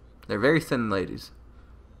 They're very thin ladies.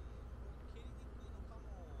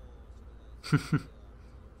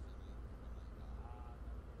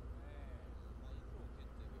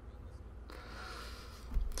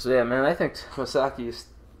 So yeah, man, I think Masaki is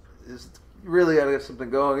really got to get something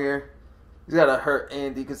going here. He's got to hurt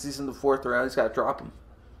Andy because he's in the 4th round. He's got to drop him.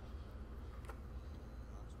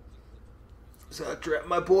 He's got to drop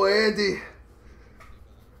my boy Andy.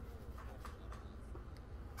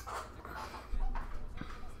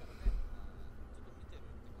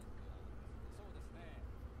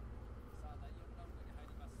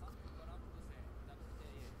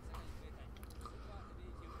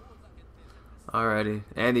 Alrighty,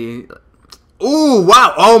 Andy. Ooh,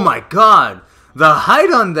 wow! Oh my God, the height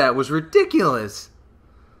on that was ridiculous.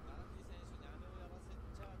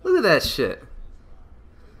 Look at that shit.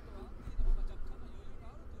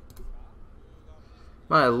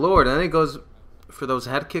 My lord, and then he goes for those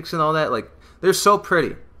head kicks and all that. Like, they're so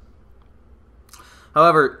pretty.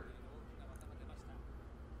 However,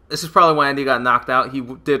 this is probably why Andy got knocked out. He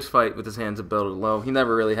did fight with his hands a bit low. He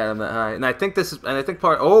never really had him that high. And I think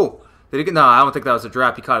oh. Did he get? No, I don't think that was a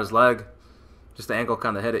drop. He caught his leg. Just the ankle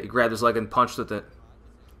kind of hit it. He grabbed his leg and punched with it.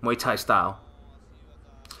 Muay Thai style.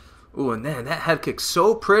 Ooh, and man, that head kick's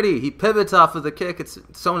so pretty. He pivots off of the kick. It's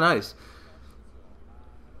so nice.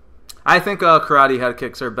 I think karate head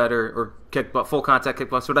kicks are better, or full contact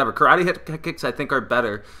kickboxing, whatever. Karate head kicks, I think, are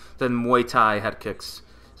better than Muay Thai head kicks.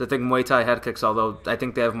 So I think Muay Thai head kicks, although I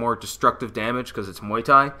think they have more destructive damage because it's Muay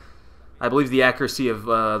Thai, I believe the accuracy of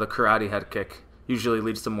the karate head kick usually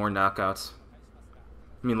leads to more knockouts.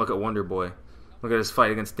 I mean, look at Wonder Boy. Look at his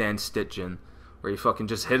fight against Dan Stitchin, where he fucking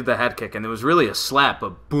just hit the head kick, and it was really a slap,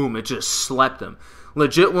 but boom, it just slapped him.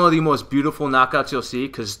 Legit one of the most beautiful knockouts you'll see,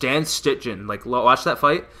 because Dan Stitchin, like, watch that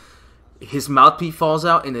fight, his mouthpiece falls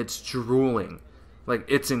out, and it's drooling. Like,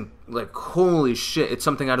 holy shit, it's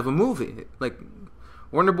something out of a movie. Like,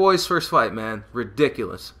 Wonder Boy's first fight, man,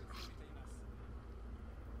 ridiculous.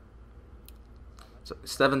 So,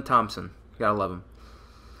 Steven Thompson. Gotta love him.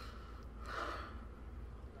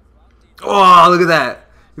 Oh, look at that.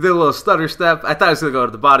 He did a little stutter step. I thought he was going to go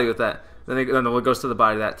to the body with that. Then it goes to the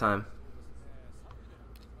body that time.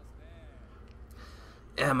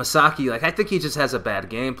 Yeah, Masaki, like, I think he just has a bad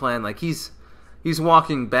game plan. Like, he's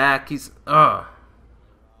walking back. He's,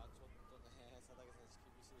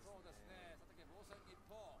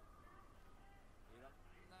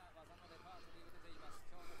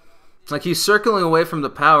 like, he's circling away from the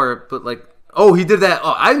power, but, like, oh, he did that.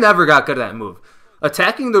 Oh, I never got good at that move.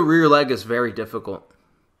 Attacking the rear leg is very difficult.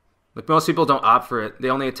 Like, most people don't opt for it. They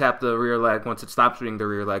only attack the rear leg once it stops being the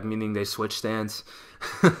rear leg, meaning they switch stance.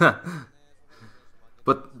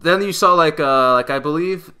 But then you saw, like I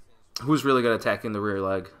believe, who's really good at attacking the rear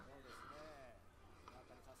leg?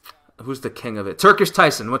 Who's the king of it? Turkish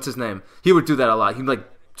Tyson. What's his name? He would do that a lot. He'd, like,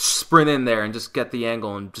 sprint in there and just get the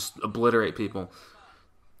angle and just obliterate people.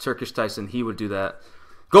 Turkish Tyson, he would do that.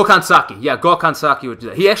 Gokhan Saki. Yeah, Gokhan Saki would do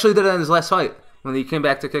that. He actually did that in his last fight when he came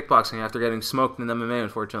back to kickboxing after getting smoked in MMA,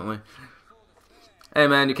 unfortunately. Hey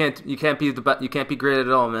man, you can't be great at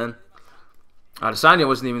it all, man. Adesanya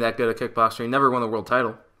wasn't even that good at kickboxing. He never won the world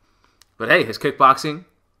title. But hey, his kickboxing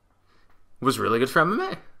was really good for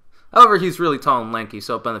MMA. However, he's really tall and lanky,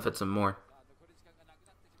 so it benefits him more.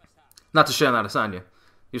 Not to shit on Adesanya.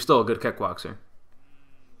 You're still a good kickboxer.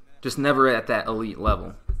 Just never at that elite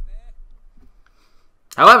level.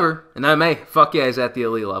 However, in MMA, fuck yeah, he's at the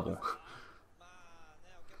elite level.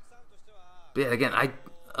 But yeah, again,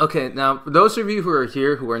 okay, now, for those of you who are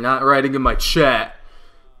here who are not writing in my chat,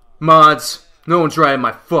 mods, no one's writing in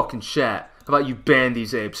my fucking chat. How about you ban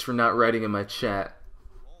these apes for not writing in my chat?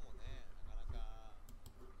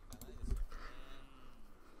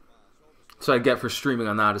 That's what I get for streaming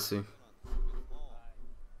on Odyssey.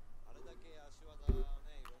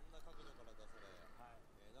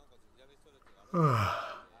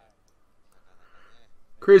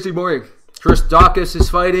 Crazy Muay. Chris Dawkins is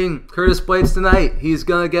fighting Curtis Blades tonight. He's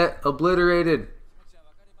gonna get obliterated.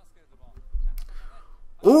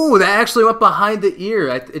 Ooh, that actually went behind the ear.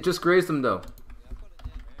 It just grazed him though.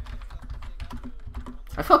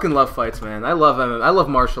 I fucking love fights, man. I love MMA. I love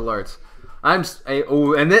martial arts.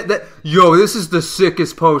 Yo, this is the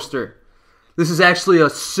sickest poster. This is actually a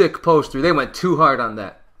sick poster. They went too hard on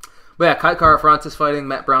that. But yeah, Kai Kara France is fighting.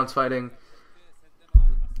 Matt Brown's fighting.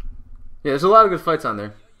 Yeah, there's a lot of good fights on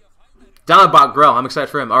there. Donabot Grell, I'm excited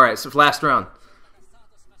for him. Alright, so last round.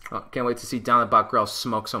 Oh, can't wait to see Donabot Grell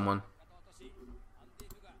smoke someone.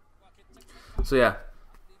 So yeah,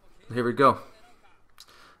 here we go.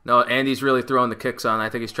 No, Andy's really throwing the kicks on. I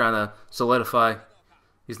think he's trying to solidify.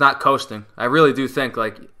 He's not coasting. I really do think,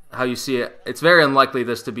 like, how you see it, it's very unlikely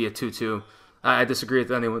this to be a 2-2. I disagree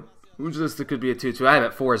with anyone who says it could be a 2-2. I have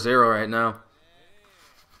it 4-0 right now.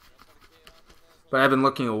 But I've been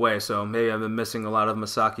looking away, so maybe I've been missing a lot of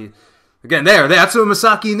Masaki. Again, that's what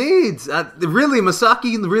Masaki needs. Really,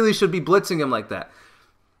 Masaki really should be blitzing him like that.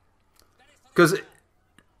 Because...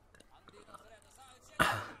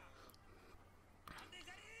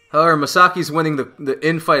 However, Masaki's winning the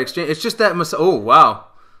in-fight exchange. It's just that oh, wow.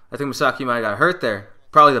 I think Masaki might have got hurt there.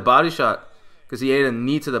 Probably the body shot. Because he ate a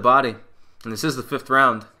knee to the body. And this is the 5th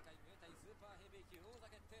round.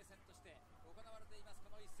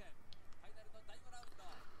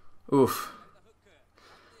 Oof.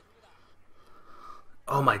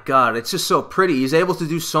 Oh my god, it's just so pretty. He's able to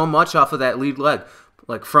do so much off of that lead leg.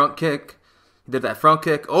 Like front kick. He did that front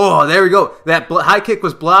kick. Oh, there we go. That high kick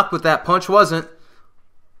was blocked, but that punch wasn't.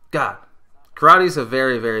 God. Karate is a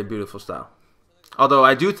very, very beautiful style. Although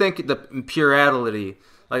I do think the purality,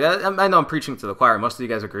 like I know I'm preaching to the choir. Most of you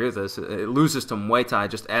guys agree with this. It loses to Muay Thai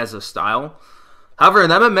just as a style. However,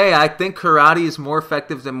 in MMA, I think karate is more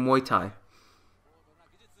effective than Muay Thai.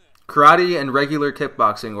 Karate and regular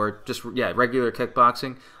kickboxing, or just, yeah, regular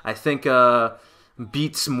kickboxing, I think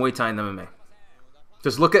beats Muay Thai in MMA.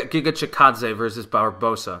 Just look at Giga Chikadze versus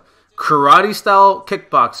Barbosa. Karate-style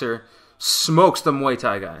kickboxer smokes the Muay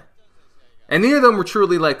Thai guy. And neither of them were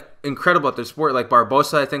truly, like, incredible at their sport. Like,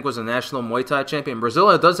 Barbosa, I think, was a national Muay Thai champion.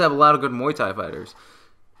 Brazil does have a lot of good Muay Thai fighters.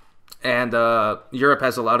 And Europe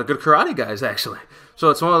has a lot of good karate guys, actually.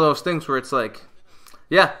 So it's one of those things where it's like,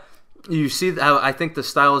 yeah, you see how I think the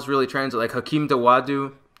style is really translated. Like Hakeem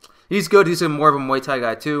Dawadu, he's good. He's more of a Muay Thai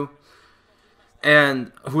guy too.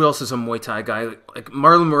 And who else is a Muay Thai guy? Like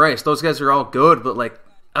Marlon Moraes. Those guys are all good, but like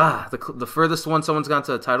the furthest one someone's gone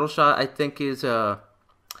to a title shot, I think is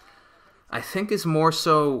more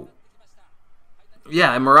so,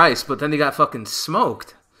 yeah, Moraes. But then he got fucking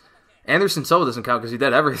smoked. Anderson Silva doesn't count because he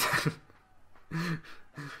did everything.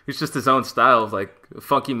 He's just his own style of like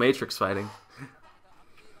funky matrix fighting.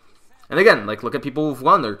 And again, like look at people who've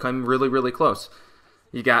won; they're coming really, really close.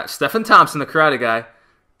 You got Stephen Thompson, the karate guy,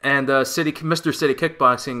 and Mr. City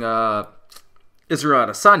Kickboxing, Israel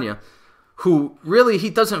Adesanya, who really he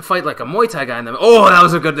doesn't fight like a Muay Thai guy in them. Oh, that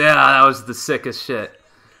was that was the sickest shit.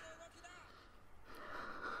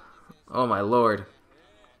 Oh my lord.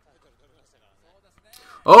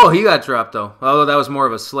 Oh, he got dropped though. Although that was more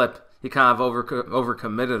of a slip. He kind of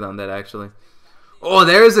overcommitted on that actually. Oh,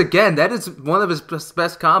 there is again. That is one of his best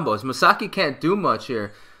combos. Masaki can't do much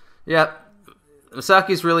here. Yeah,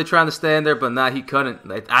 Masaki's really trying to stay in there, but he couldn't.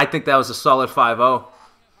 I think that was a solid 5-0.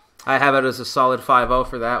 I have it as a solid 5-0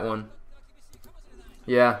 for that one.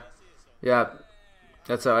 Yeah. Yeah.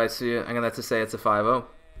 That's how I see it. I'm going to have to say it's a 5-0.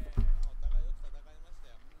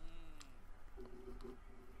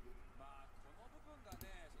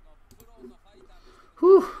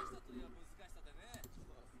 Whew.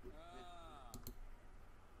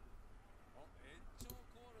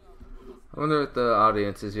 I wonder what the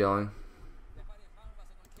audience is yelling.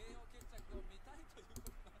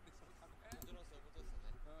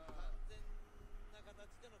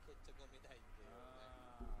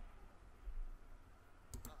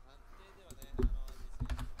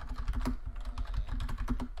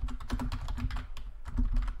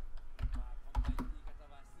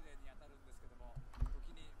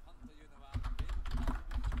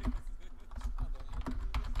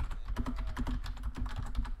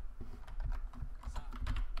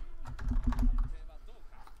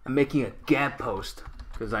 I'm making a gab post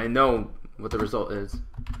because I know what the result is.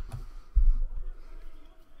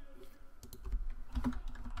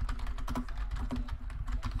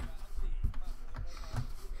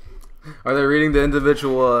 Are they reading the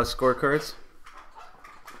individual scorecards?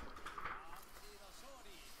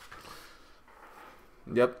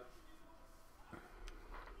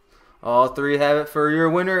 All three have it for your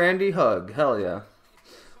winner, Andy Hug. Hell yeah.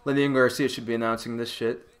 Lillian Garcia should be announcing this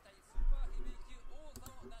shit.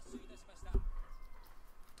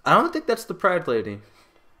 I don't think that's the Pride lady.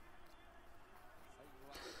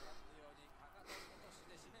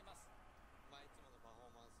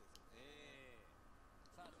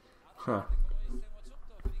 Huh.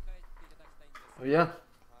 Yeah.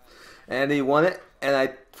 And he won it. And I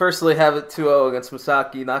personally have it 2-0 against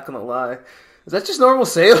Masaki, not gonna lie. Is that just normal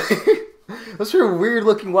sailing? Those are weird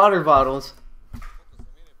looking water bottles.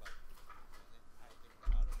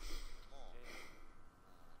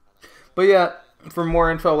 But yeah, for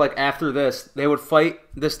more info, like after this, they would fight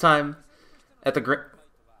this time at the Grand...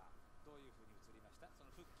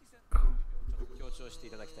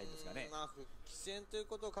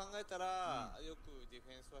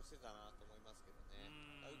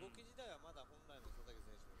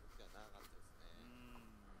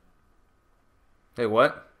 Hey,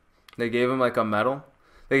 what? They gave him like a medal?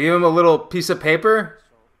 They gave him a little piece of paper?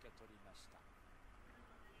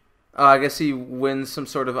 Oh, I guess he wins some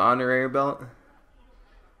sort of honorary belt.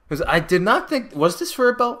 Because I did not think... Was this for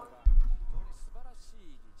a belt?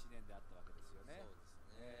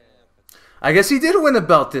 I guess he did win a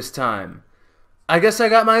belt this time. I guess I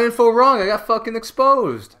got my info wrong. I got fucking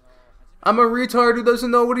exposed. I'm a retard who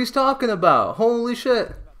doesn't know what he's talking about. Holy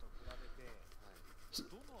shit.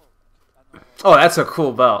 Oh, that's a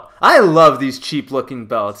cool belt. I love these cheap-looking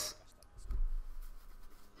belts.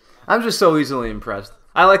 I'm just so easily impressed.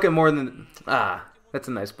 I like it more than... Ah, that's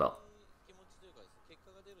a nice belt.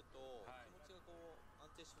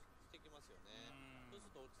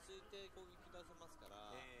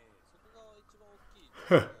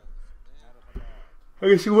 I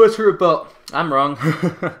guess he was for a belt. I'm wrong.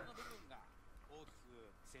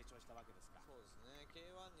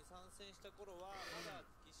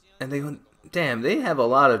 And they... Damn, they have a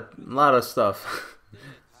lot of stuff.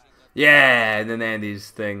 Yeah, and then Andy's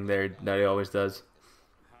thing there that he always does.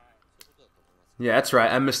 Yeah, that's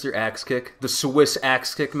right. I'm Mr. Axe Kick. The Swiss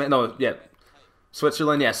Axe Kick man. No, yeah.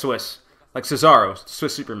 Switzerland, yeah, Swiss. Like Cesaro,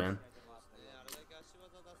 Swiss Superman.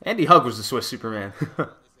 Andy Hug was the Swiss Superman.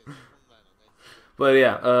 But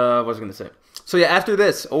yeah, what was I going to say? So yeah, after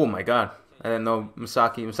this, oh my god. I didn't know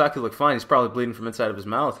Masaki. Masaki looked fine. He's probably bleeding from inside of his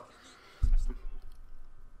mouth.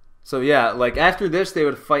 So yeah, like after this, they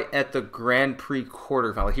would fight at the Grand Prix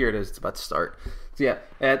quarterfinal. Here it is. It's about to start. So yeah,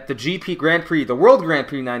 at the GP Grand Prix, the World Grand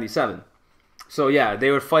Prix 97. So yeah,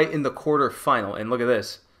 they would fight in the quarterfinal. And look at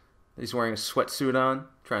this. He's wearing a sweatsuit on,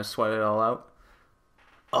 trying to sweat it all out.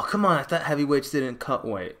 Oh, come on. I thought heavyweights didn't cut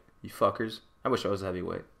weight. You fuckers. I wish I was a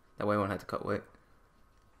heavyweight. That way I wouldn't have to cut weight.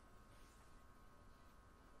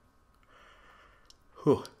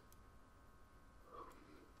 Whew.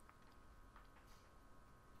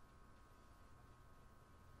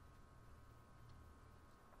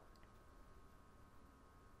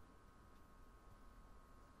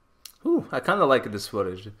 Ooh, I kind of like this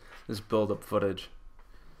footage, this build-up footage.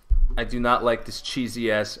 I do not like this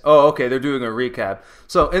cheesy-ass... Oh, okay, they're doing a recap.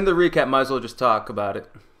 So, in the recap, might as well just talk about it.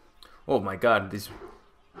 Oh my god, these...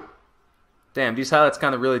 Damn, these highlights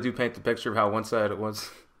kind of really do paint the picture of how one-sided it was.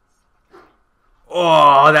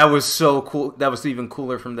 Oh, that was so cool. That was even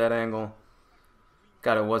cooler from that angle.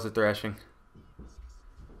 God, it was a thrashing.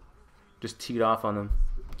 Just teed off on him.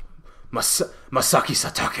 Masaki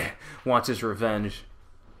Satake wants his revenge.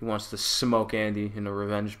 He wants to smoke Andy in a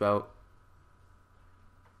revenge bout.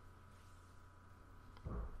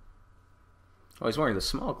 Oh, he's wearing the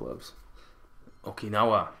small gloves.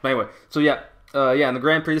 Okinawa. But anyway, so yeah. Yeah, in the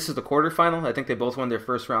Grand Prix, this is the quarterfinal. I think they both won their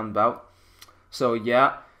first round bout. So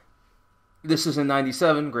yeah. This is in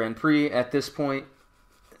 97 Grand Prix. At this point,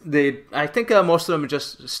 I think most of them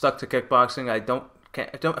just stuck to kickboxing.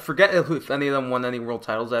 I forget if any of them won any world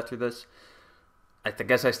titles after this. I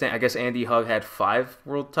guess Andy Hug had 5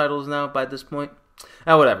 world titles now by this point.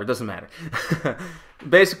 Whatever, it doesn't matter.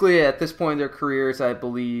 Basically, at this point in their careers, I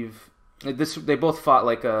believe they both fought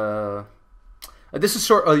like a. This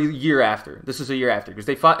is a year after. This is a year after because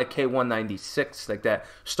they fought at K1 96, like that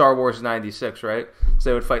Star Wars 96, right? So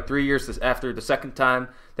they would fight 3 years after the second time.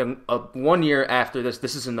 Then 1 year after this.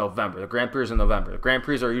 This is in November. The Grand Prix is in November. The Grand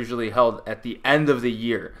Prix are usually held at the end of the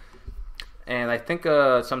year. And I think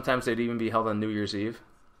sometimes they'd even be held on New Year's Eve.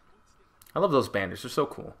 I love those banners. They're so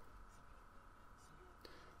cool.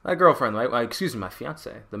 My girlfriend, my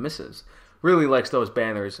fiance, the missus, really likes those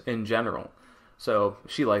banners in general. So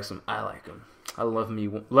she likes them. I like them. I love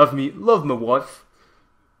my wife.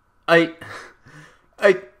 I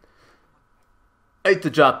the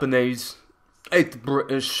Japanese, the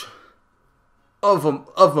British,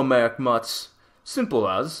 of American mutts. Simple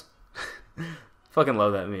as. Fucking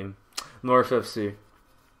love that meme. North FC.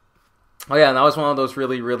 Oh yeah, and that was one of those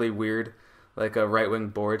really, really weird, like right-wing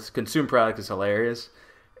boards. Consume Product is hilarious.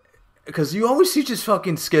 Because you always see just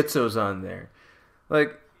fucking schizos on there.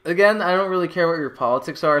 Like, again, I don't really care what your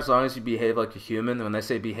politics are as long as you behave like a human. When I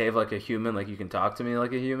say behave like a human, like you can talk to me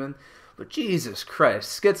like a human. But Jesus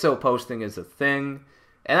Christ, schizo posting is a thing.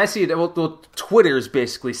 And I see it, well, Twitter is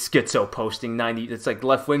basically schizo posting. It's like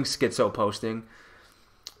left-wing schizo posting.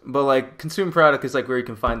 But like, Consume Product is like where you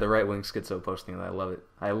can find the right-wing schizo posting, and I love it.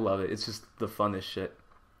 I love it. It's just the funnest shit.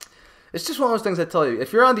 It's just one of those things I tell you.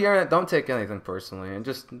 If you're on the internet, don't take anything personally, and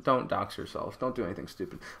just don't dox yourself. Don't do anything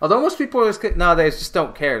stupid. Although most people nowadays just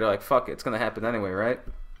don't care. They're like, fuck it, it's going to happen anyway, right?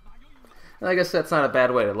 And I guess that's not a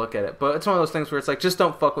bad way to look at it. But it's one of those things where it's like, just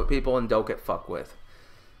don't fuck with people and don't get fucked with.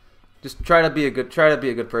 Just try to be a good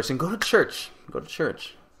person. Go to church. Go to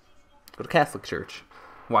church. Go to Catholic church.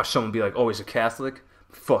 Watch someone be like, oh, he's a Catholic?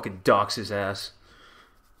 Fucking dox his ass.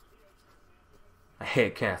 I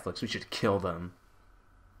hate Catholics. We should kill them.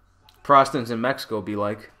 Protestants in Mexico be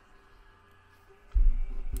like,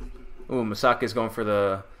 ooh, Masaki's going for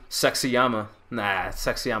the Sexyama. Nah,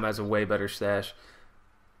 Sexyama has a way better stash.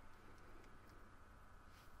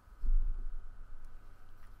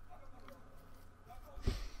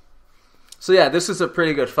 So yeah, this is a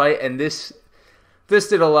pretty good fight, and this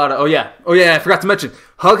did a lot of... Oh yeah, I forgot to mention,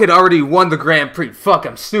 Hug had already won the Grand Prix. Fuck,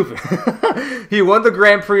 I'm stupid. He won the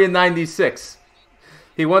Grand Prix in 96.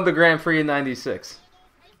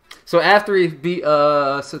 So after he beat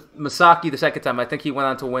Masaki the second time, I think he went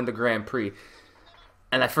on to win the Grand Prix.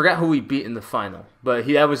 And I forgot who he beat in the final. But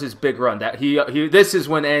that was his big run. This is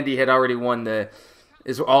when Andy had already won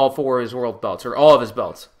all 4 of his world belts, or all of his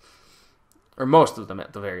belts. Or most of them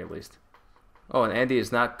at the very least. Oh, and Andy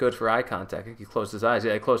is not good for eye contact. I think he closed his eyes.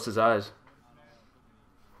 Yeah, he closed his eyes.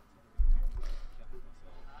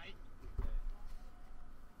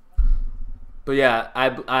 But yeah,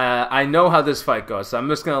 I know how this fight goes, so I'm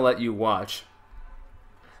just going to let you watch.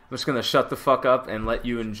 I'm just going to shut the fuck up and let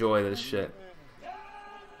you enjoy this shit.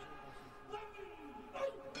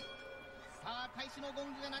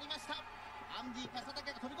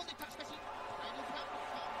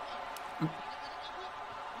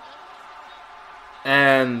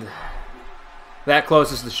 And that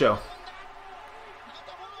closes the show.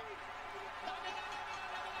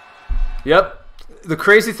 Yep. The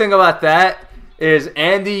crazy thing about that is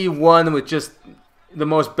Andy won with just the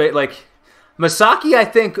most... Masaki, I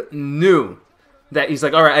think, knew that he's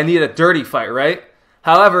like, all right, I need a dirty fight, right?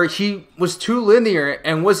 However, he was too linear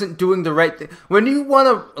and wasn't doing the right thing. When you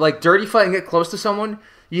want to, dirty fight and get close to someone,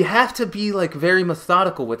 you have to be, very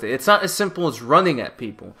methodical with it. It's not as simple as running at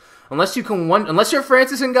people. Unless you're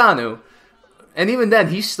Francis Ngannou, and even then,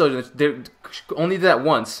 he still only did that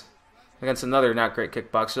once against another not great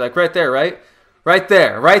kickboxer. Like right there, right? Right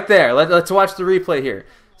there. Let's watch the replay here.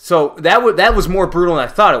 So that was more brutal than I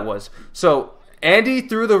thought it was. So Andy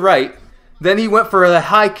threw the right, then he went for the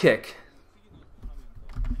high kick.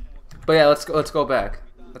 But yeah, let's go back.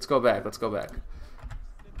 Let's go back.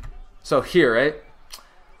 So here, right?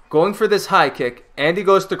 Going for this high kick, Andy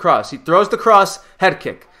goes to cross. He throws the cross, head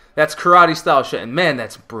kick. That's karate style shit, and man,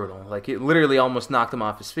 that's brutal. It literally almost knocked him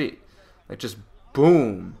off his feet. Just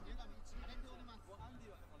boom.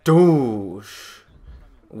 Doosh.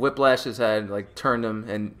 Whiplash his head, turned him,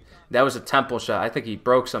 and that was a temple shot. I think he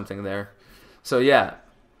broke something there. So yeah,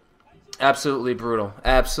 absolutely brutal.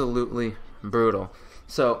 Absolutely brutal.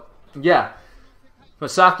 So yeah,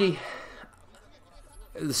 Masaki,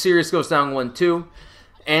 the series goes down 1-2.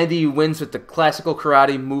 Andy wins with the classical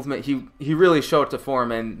karate movement. He really showed it to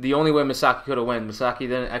form, and the only way Masaki could have won, Masaki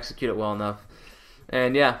didn't execute it well enough.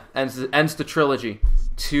 And yeah, ends the trilogy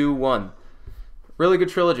 2-1. Really good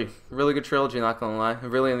trilogy, not gonna lie.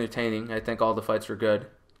 Really entertaining. I think all the fights were good.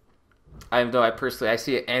 I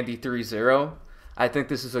see it Andy 3-0. I think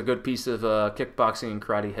this is a good piece of kickboxing and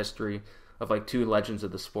karate history of 2 legends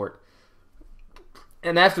of the sport.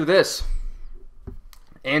 And after this,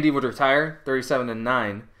 Andy would retire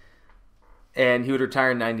 37-9, and he would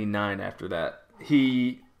retire 99 after that.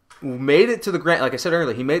 He made it to the like I said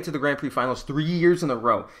earlier, he made it to the Grand Prix finals 3 years in a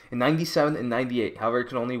row, in 97 and 98. However, he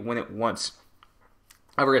could only win it once.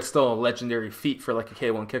 However, it's still a legendary feat for a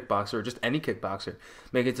K1 kickboxer, or just any kickboxer,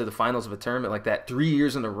 making it to the finals of a tournament like that 3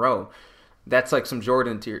 years in a row. That's some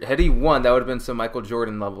Jordan tier. Had he won, that would have been some Michael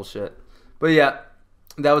Jordan level shit. But yeah,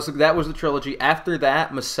 that was the trilogy. After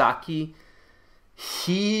that, Masaki,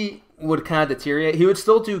 he would kind of deteriorate. He would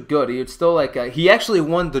still do good. He would still he actually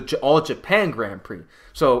won the All Japan Grand Prix.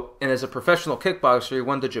 So, and as a professional kickboxer, he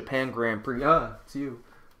won the Japan Grand Prix. Ah, it's you.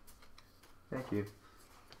 Thank you.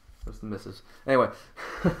 That's the misses. Anyway,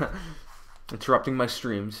 interrupting my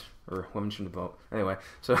streams. or women shouldn't vote. Anyway,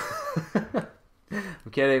 so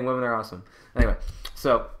I'm kidding. Women are awesome. Anyway,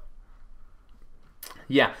 so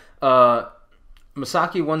yeah,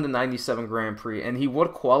 Masaki won the 97 Grand Prix, and he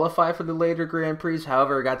would qualify for the later Grand Prix.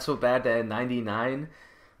 However, it got so bad that at 99,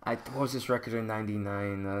 what was his record in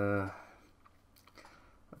 99?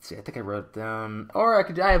 Let's see. I think I wrote it down, or I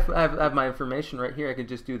could. I have my information right here. I could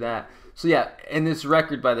just do that. So yeah, in this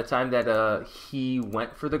record, by the time that he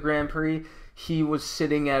went for the Grand Prix, he was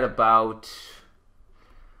sitting at about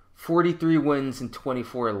 43 wins and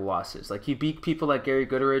 24 losses. Like, he beat people like Gary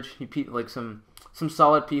Gooderidge. He beat like some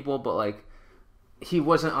solid people, but like he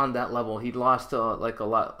wasn't on that level. He lost to like a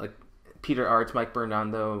lot, like Peter Arts, Mike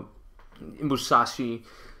Bernardo, Musashi.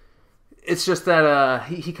 It's just that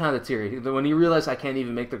he kind of teary. When he realized I can't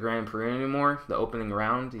even make the Grand Prix anymore, the opening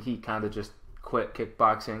round, he kind of just quit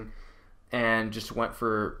kickboxing and just went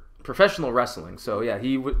for professional wrestling. So yeah,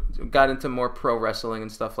 he got into more pro wrestling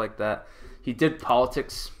and stuff like that. He did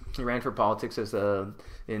politics. He ran for politics as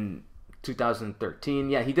in 2013.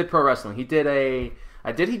 Yeah, he did pro wrestling. He did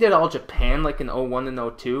All Japan like in 01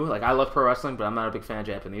 and 02. Like, I love pro wrestling, but I'm not a big fan of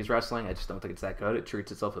Japanese wrestling. I just don't think it's that good. It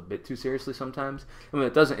treats itself a bit too seriously sometimes. I mean,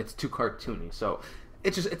 it doesn't. It's too cartoony. So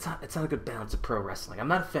it's not a good balance of pro wrestling. I'm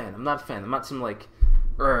not a fan. I'm not some like,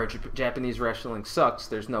 Japanese wrestling sucks.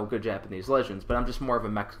 There's no good Japanese legends. But I'm just more of a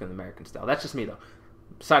Mexican American style. That's just me though.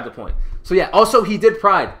 Beside the point. So yeah. Also, he did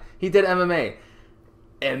Pride. He did MMA.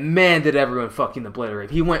 And man, did everyone fucking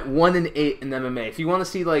obliterate. He went 1-8 in MMA. If you want to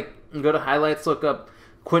see, like, go to highlights, look up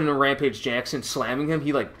Quentin Rampage Jackson slamming him.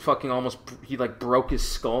 He like broke his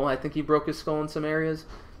skull. I think he broke his skull in some areas,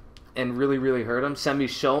 and really, really hurt him. Semi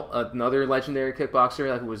Schultz, another legendary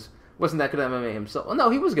kickboxer, who wasn't that good at MMA himself. Well,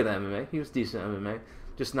 no, he was good at MMA. He was decent at MMA,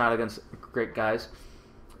 just not against great guys.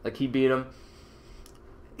 Like, he beat him.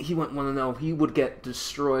 He went 1-0. He would get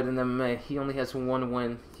destroyed in MMA. He only has one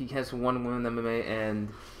win. He has one win in MMA, and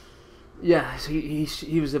yeah, so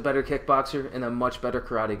he was a better kickboxer and a much better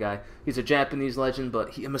karate guy. He's a Japanese legend,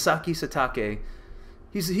 but Masaki Satake,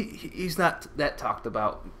 he's not that talked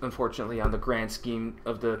about, unfortunately, on the grand scheme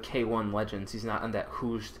of the K1 legends. He's not on that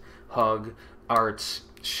Hoost, Hug, Arts,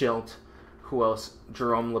 Schilt, who else?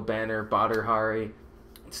 Jerome LeBanner, Badr Hari,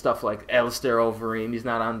 stuff like Alistair Overeem. He's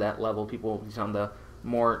not on that level. He's on the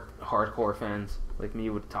more hardcore fans like me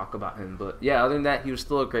would talk about him. But yeah, other than that, he was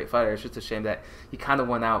still a great fighter. It's just a shame that he kind of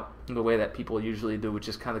went out the way that people usually do, which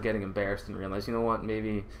is kind of getting embarrassed and realize, you know what,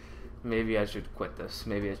 maybe I should quit this.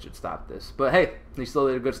 Maybe I should stop this. But hey, he still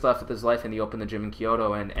did good stuff with his life, and he opened the gym in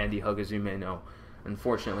Kyoto. And Andy Hug, as you may know,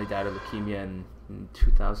 unfortunately died of leukemia in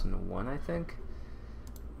 2001, I think.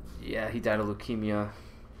 Yeah, he died of leukemia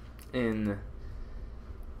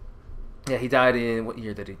he died in, what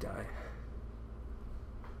year did he die?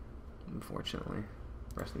 Unfortunately.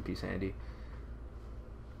 Rest in peace, Andy.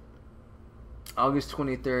 August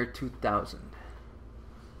 23rd, 2000.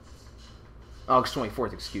 August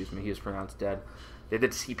 24th, excuse me. He was pronounced dead. They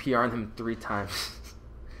did CPR on him 3 times.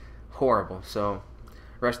 Horrible. So,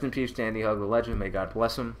 rest in peace to Andy Hug, the legend. May God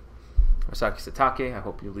bless him. Masaki Satake, I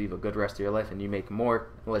hope you leave a good rest of your life and you make more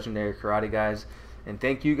legendary karate guys. And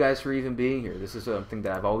thank you guys for even being here. This is something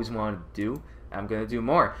that I've always wanted to do. I'm going to do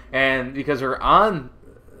more. And because we're on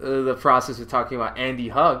the process of talking about Andy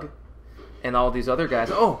Hug and all these other guys.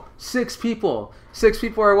 Oh, 6 people. 6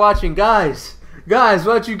 people are watching. Guys,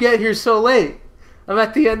 why'd you get here so late? I'm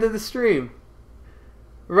at the end of the stream.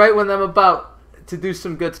 Right when I'm about to do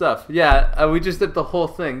some good stuff. Yeah, we just did the whole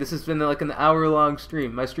thing. This has been like an hour-long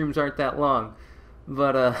stream. My streams aren't that long.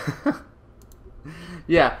 But,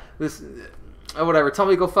 yeah, whatever. Tell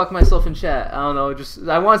me to go fuck myself in chat. I don't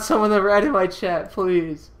know. I want someone to write in my chat,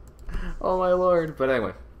 please. Oh, my Lord. But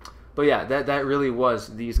anyway. But yeah, that really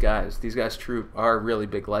was these guys. These guys are really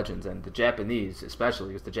big legends, and the Japanese, especially,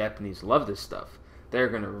 because the Japanese love this stuff, they're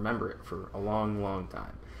going to remember it for a long, long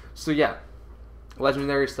time. So yeah,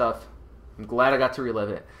 legendary stuff. I'm glad I got to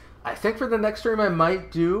relive it. I think for the next stream I might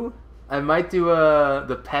do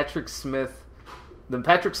the Patrick Smith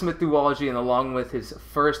duology, and along with his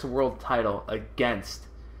first world title against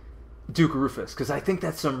Duke Rufus, because I think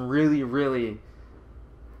that's some really, really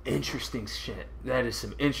interesting shit. That is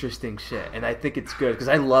some interesting shit, and I think it's good because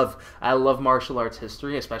I love martial arts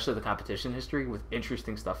history, especially the competition history with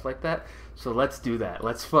interesting stuff like that. So let's do that.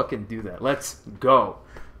 Let's fucking do that. Let's go.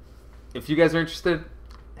 If you guys are interested,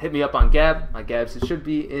 hit me up on Gab. My Gabs, it should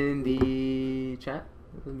be in the chat.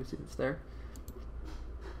 Let me see if it's there.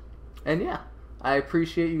 And yeah, I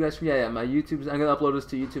appreciate you guys for my YouTube's. I'm gonna upload this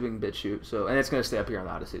to YouTube and BitChute. So, and it's gonna stay up here on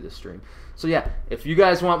Odyssey, this stream. So yeah, if you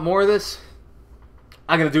guys want more of this,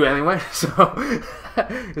 I'm going to do it anyway, so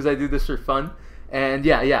because I do this for fun. And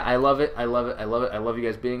yeah, I love it. I love it. I love it. I love you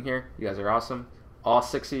guys being here. You guys are awesome. All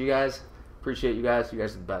 6 of you guys. Appreciate you guys. You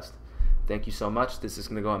guys are the best. Thank you so much. This is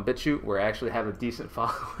going to go on BitChute, where I actually have a decent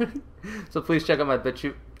following. So please check out my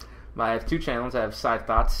BitChute. I have 2 channels. I have Side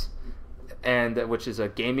Thoughts, which is a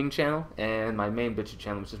gaming channel, and my main BitChute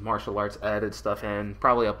channel, which is martial arts, edited stuff, and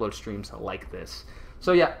probably upload streams like this.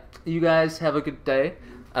 So yeah, you guys have a good day.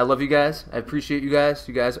 I love you guys. I appreciate you guys.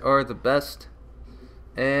 You guys are the best.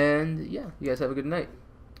 And yeah, you guys have a good night.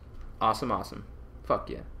 Awesome, awesome. Fuck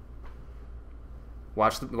yeah.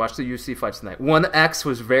 Watch the UFC fights tonight. 1X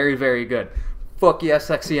was very, very good. Fuck yes,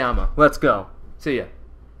 Sexyama. Let's go. See ya.